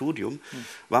das Studium,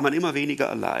 war man immer weniger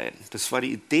allein. Das war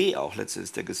die Idee auch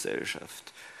letztendlich der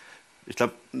Gesellschaft. Ich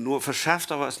glaube, nur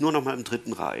verschärfter war es nur noch mal im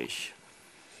Dritten Reich.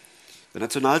 Der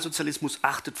Nationalsozialismus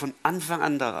achtet von Anfang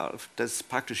an darauf, dass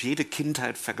praktisch jede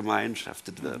Kindheit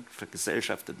vergemeinschaftet wird,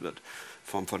 vergesellschaftet wird, in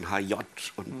Form von HJ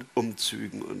und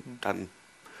Umzügen und dann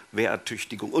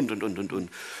Wehrertüchtigung und. Ein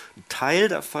Teil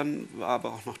davon war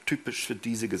aber auch noch typisch für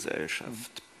diese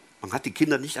Gesellschaft. Man hat die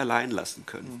Kinder nicht allein lassen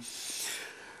können.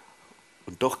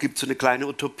 Und doch gibt es so eine kleine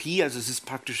Utopie, also es ist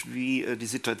praktisch wie die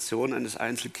Situation eines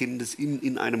Einzelkindes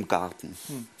in einem Garten.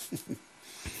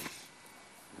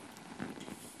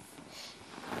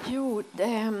 Jo,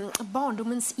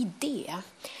 barndomens idé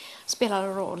spelar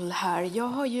en roll här. Jag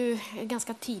har ju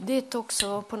ganska tidigt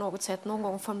också på något sätt någon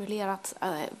gång formulerat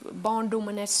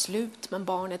barndomen är slut men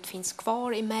barnet finns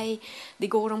kvar i mig. Det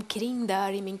går omkring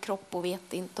där i min kropp och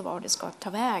vet inte var det ska ta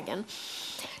vägen.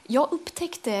 Jag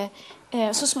upptäckte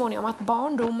så småningom att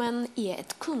barndomen är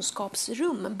ett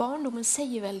kunskapsrum. Barndomen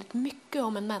säger väldigt mycket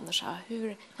om en människa,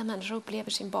 hur en människa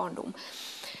upplever sin barndom.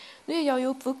 Nu är jag ju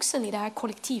uppvuxen i det här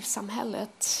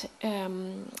kollektivsamhället,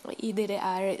 i det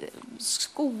är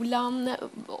skolan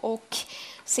och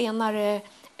senare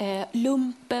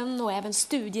lumpen och även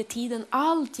studietiden.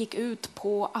 Allt gick ut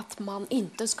på att man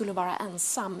inte skulle vara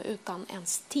ensam utan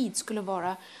ens tid skulle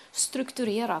vara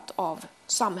strukturerat av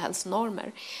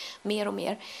samhällsnormer mer och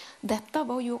mer. Detta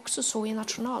var ju också så i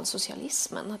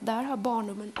nationalsocialismen. Där har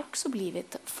barndomen också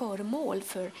blivit föremål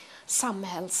för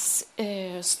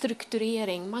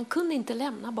samhällsstrukturering. Man kunde inte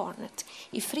lämna barnet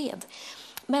i fred.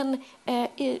 Men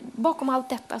bakom allt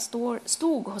detta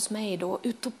stod hos mig då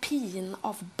utopin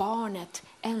av barnet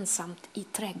ensamt i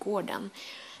trädgården.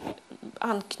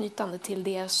 Anknytande till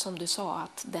det som du sa,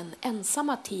 att den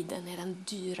ensamma tiden är den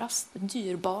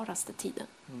dyrbaraste tiden.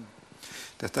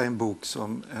 Detta är en bok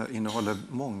som innehåller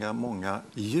många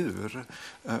djur.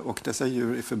 Och dessa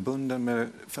djur är förbundna med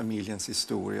familjens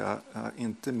historia,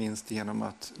 inte minst genom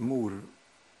att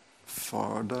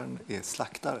morfadern är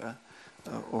slaktare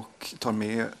och tar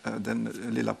med den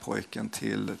lilla pojken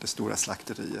till det stora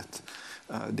slakteriet.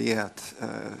 Det är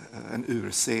en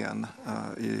urscen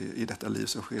i detta liv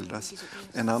som skildras.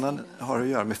 En annan har att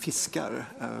göra med fiskar.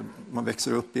 Man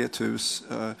växer upp i ett hus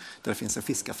där det finns en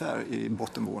fiskaffär i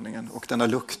bottenvåningen. Och denna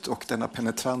lukt och denna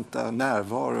penetranta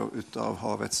närvaro av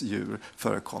havets djur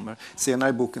förekommer. Senare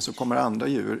i boken så kommer andra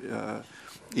djur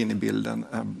in i bilden,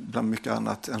 bland mycket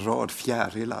annat en rad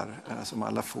fjärilar som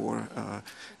alla får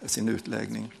sin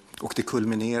utläggning. Och det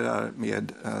kulminerar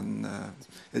med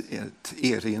ett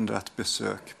erinrat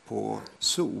besök på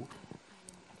zoo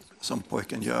som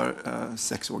pojken gör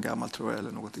 6 år gammal, tror jag,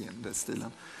 eller något i den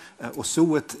stilen. Och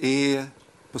zooet är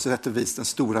på sätt och vis den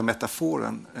stora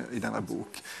metaforen i denna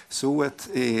bok. Zooet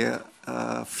är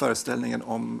föreställningen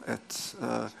om ett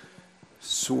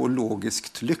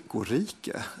zoologiskt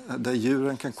lyckorike där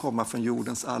djuren kan komma från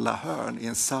jordens alla hörn i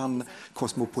en sann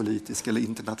kosmopolitisk eller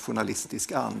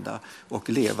internationalistisk anda och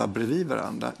leva bredvid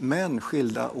varandra, men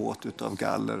skilda åt utav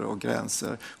galler och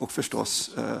gränser. Och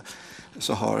förstås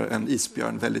så har en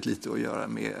isbjörn väldigt lite att göra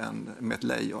med ett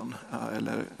lejon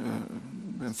eller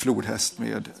en flodhäst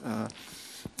med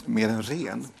en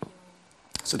ren.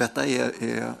 Så detta är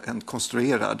en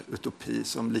konstruerad utopi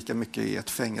som lika mycket är ett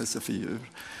fängelse för djur.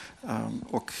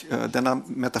 Och denna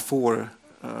metafor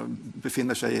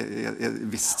befinner sig i ett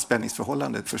visst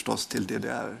spänningsförhållande förstås till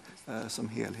DDR som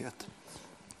helhet.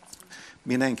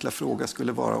 Min enkla fråga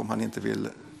skulle vara om han inte vill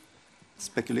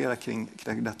spekulera kring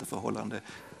detta förhållande,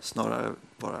 snarare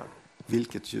bara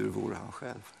vilket djur vore han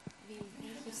själv?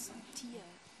 Welches Tier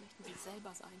möchten Sie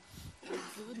selber sein?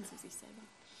 Würden Sie sich selber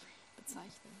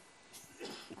bezeichnen?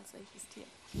 Als welches Tier?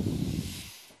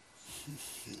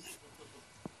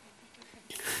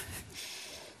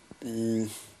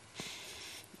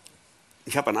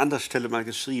 Ich habe an anderer Stelle mal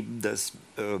geschrieben, dass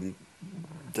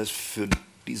für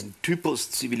diesen Typus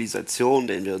Zivilisation,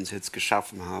 den wir uns jetzt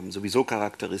geschaffen haben, sowieso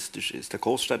charakteristisch ist. Der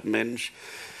Großstadtmensch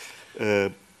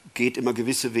geht immer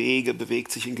gewisse Wege,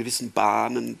 bewegt sich in gewissen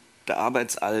Bahnen. Der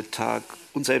Arbeitsalltag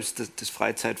und selbst das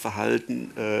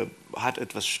Freizeitverhalten hat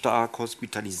etwas stark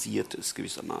Hospitalisiertes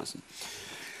gewissermaßen.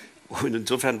 Und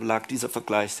insofern lag dieser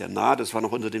Vergleich sehr nah. Das war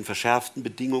noch unter den verschärften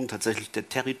Bedingungen tatsächlich der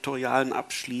territorialen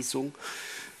Abschließung.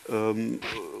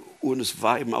 Und es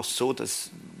war eben auch so,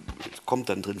 das kommt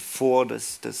dann drin vor,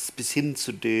 dass bis hin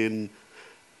zu den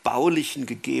baulichen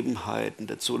Gegebenheiten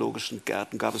der zoologischen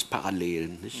Gärten gab es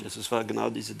Parallelen. Nicht? Also es war genau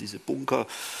diese Bunker-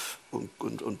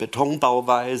 und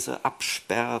Betonbauweise,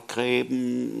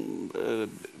 Absperrgräben,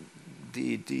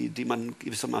 die man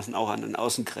gewissermaßen auch an den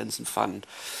Außengrenzen fand.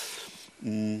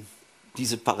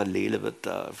 Diese Parallele wird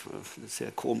da auf eine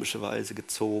sehr komische Weise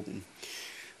gezogen.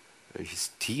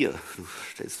 Welches Tier? Du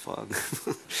stellst Fragen.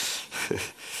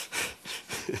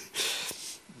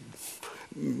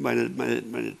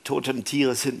 Meine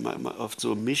Totemtiere sind mal oft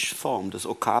so Mischform. Das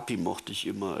Okapi mochte ich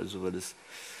immer, also weil das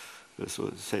so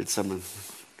eine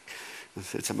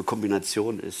seltsame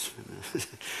Kombination ist.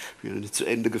 Wie eine zu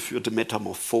Ende geführte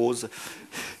Metamorphose.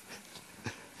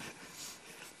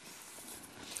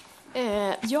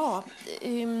 Jag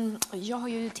har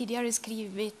ju tidigare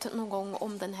skrivit någon gång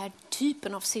om den här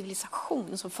typen av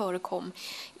civilisation som förekom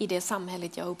i det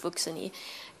samhället jag är uppvuxen i.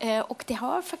 Och det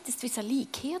har faktiskt vissa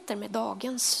likheter med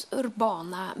dagens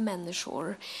urbana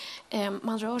människor.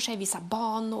 Man rör sig i vissa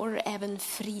banor, även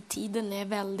fritiden är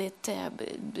väldigt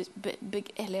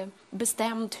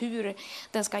bestämt hur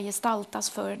den ska gestaltas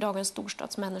för dagens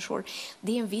storstadsmänniskor.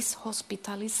 Det är en viss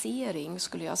hospitalisering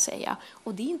skulle jag säga,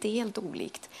 och det är inte helt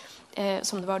olikt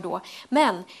som det var då.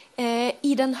 Men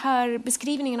i den här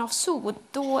beskrivningen av zoo,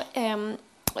 då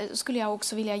skulle jag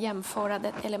också vilja jämföra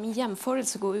det, eller min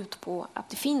jämförelse går ut på att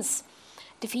det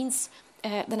finns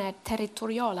den här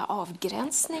territoriala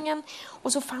avgränsningen,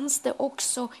 och så fanns det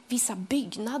också vissa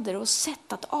byggnader och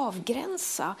sätt att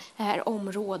avgränsa det här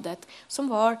området som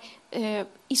var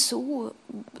i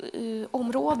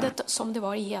zoo-området som det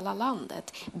var i hela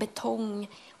landet. Betong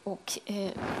och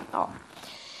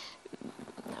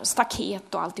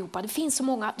staket och alltihopa. Det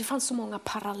fanns så många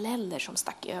paralleller som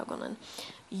stack i ögonen.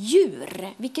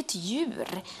 Djur, vilket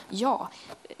djur? Ja,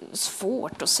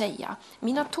 svårt att säga.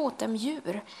 Mina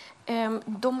totemdjur,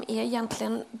 de är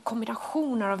egentligen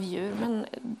kombinationer av djur, men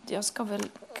jag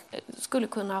skulle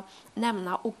kunna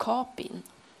nämna okapin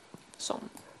som.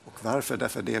 Och varför?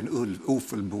 Därför det är en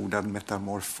ofullbordad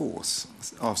metamorfos,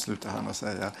 avslutar han att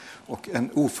säga. Och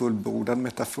en ofullbordad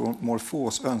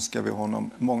metamorfos önskar vi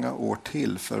honom många år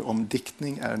till, för om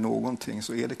diktning är någonting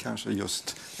så är det kanske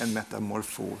just en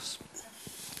metamorfos.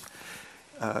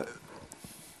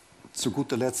 Zu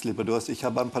guter Letzt, lieber Durst, ich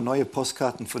habe ein paar neue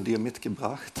Postkarten von dir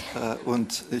mitgebracht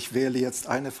und ich wähle jetzt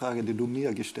eine Frage, die du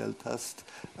mir gestellt hast,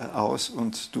 aus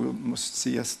und du musst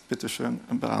sie jetzt bitte schön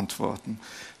beantworten.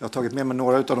 Jag har tagit med mig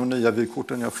några av de nya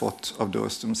vykorten jag har fått av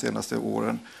Durst de senaste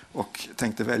åren och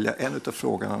tänkte välja en av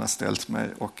frågorna han har ställt mig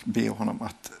och be honom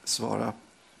att svara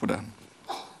på den.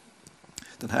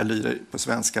 Den här lyder på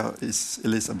svenska,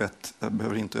 Elisabeth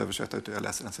behöver inte översätta utan jag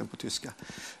läser den sen på tyska.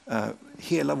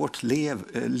 Hela vårt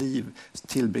liv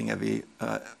tillbringar vi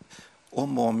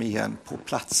om och om igen på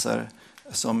platser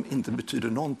som inte betyder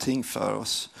någonting för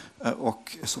oss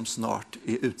och som snart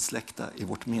är utsläckta i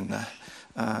vårt minne.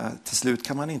 Till slut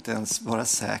kan man inte ens vara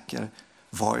säker,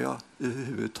 var jag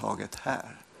överhuvudtaget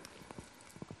här?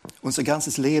 Unser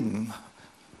ganzes Leben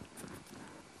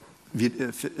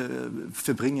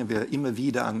verbringen wir immer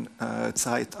wieder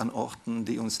Zeit an Orten,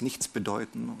 die uns nichts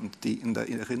bedeuten und die in der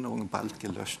Erinnerung bald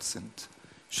gelöscht sind.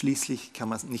 Schließlich kann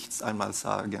man nichts einmal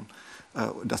sagen,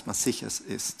 dass man sicher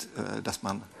ist, dass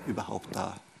man überhaupt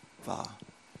da war.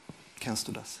 Kennst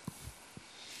du das?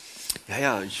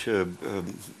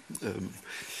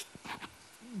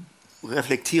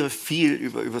 reflektiere viel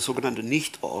über sogenannte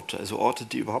Nichtorte, also Orte,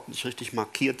 die überhaupt nicht richtig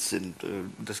markiert sind.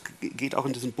 Das geht auch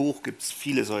in diesem Buch, gibt es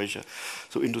viele solche,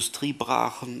 so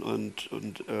Industriebrachen und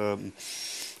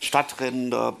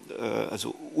Stadtränder,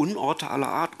 also Unorte aller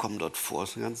Art kommen dort vor.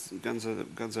 Es ist ein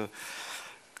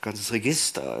ganzes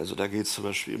Register. Also da geht es zum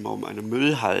Beispiel immer um eine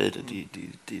Müllhalde, die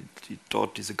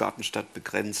dort diese Gartenstadt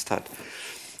begrenzt hat.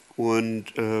 Und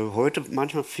heute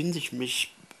manchmal finde ich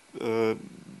mich,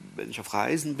 wenn ich auf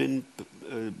Reisen bin,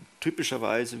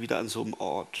 typischerweise wieder an so einem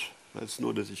Ort. Ich weiß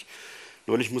nur,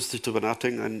 neulich musste ich darüber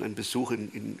nachdenken, ein Besuch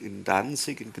in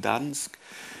Danzig, in Gdansk.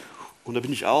 Und da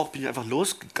bin ich einfach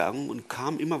losgegangen und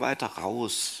kam immer weiter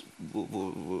raus,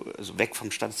 also weg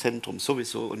vom Stadtzentrum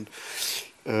sowieso, und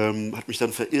hat mich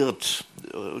dann verirrt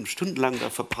und stundenlang da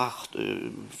verbracht,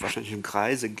 wahrscheinlich im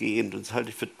Kreise gehend, und das halte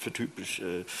ich für typisch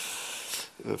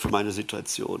für meine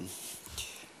situation.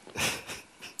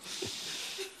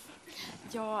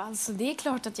 Ja, alltså det är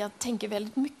klart att jag tänker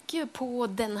väldigt mycket på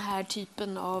den här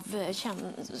typen av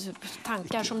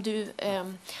tankar som du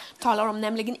talar om,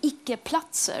 nämligen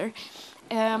icke-platser.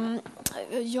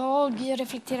 Jag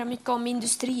reflekterar mycket om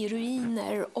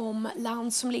industriruiner, om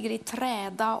land som ligger i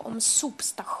träda, om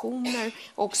sopstationer.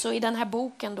 Också i den här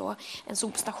boken då, en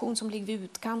sopstation som ligger vid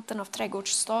utkanten av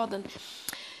trädgårdsstaden.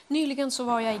 Nyligen så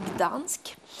var jag i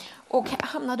Gdansk. Och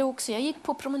jag gick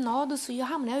på promenad och så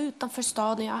hamnade jag utanför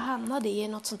staden. Jag hamnade i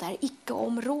något sånt där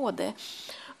icke-område.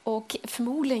 Och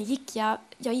förmodligen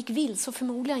jag gick vilse, och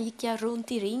förmodligen gick jag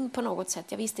runt i ring på något sätt.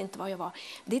 Jag visste inte var jag var.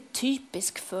 Det är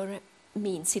typiskt för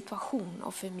min situation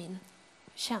och för min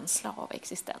känsla av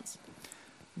existens.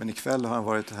 Men ikväll har han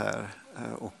varit här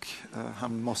och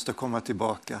han måste komma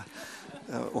tillbaka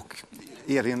och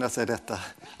erinra sig detta.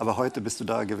 Aber heute bist du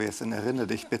da gewesen. Erinnere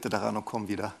dich bitte daran und komm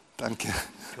wieder. Danke.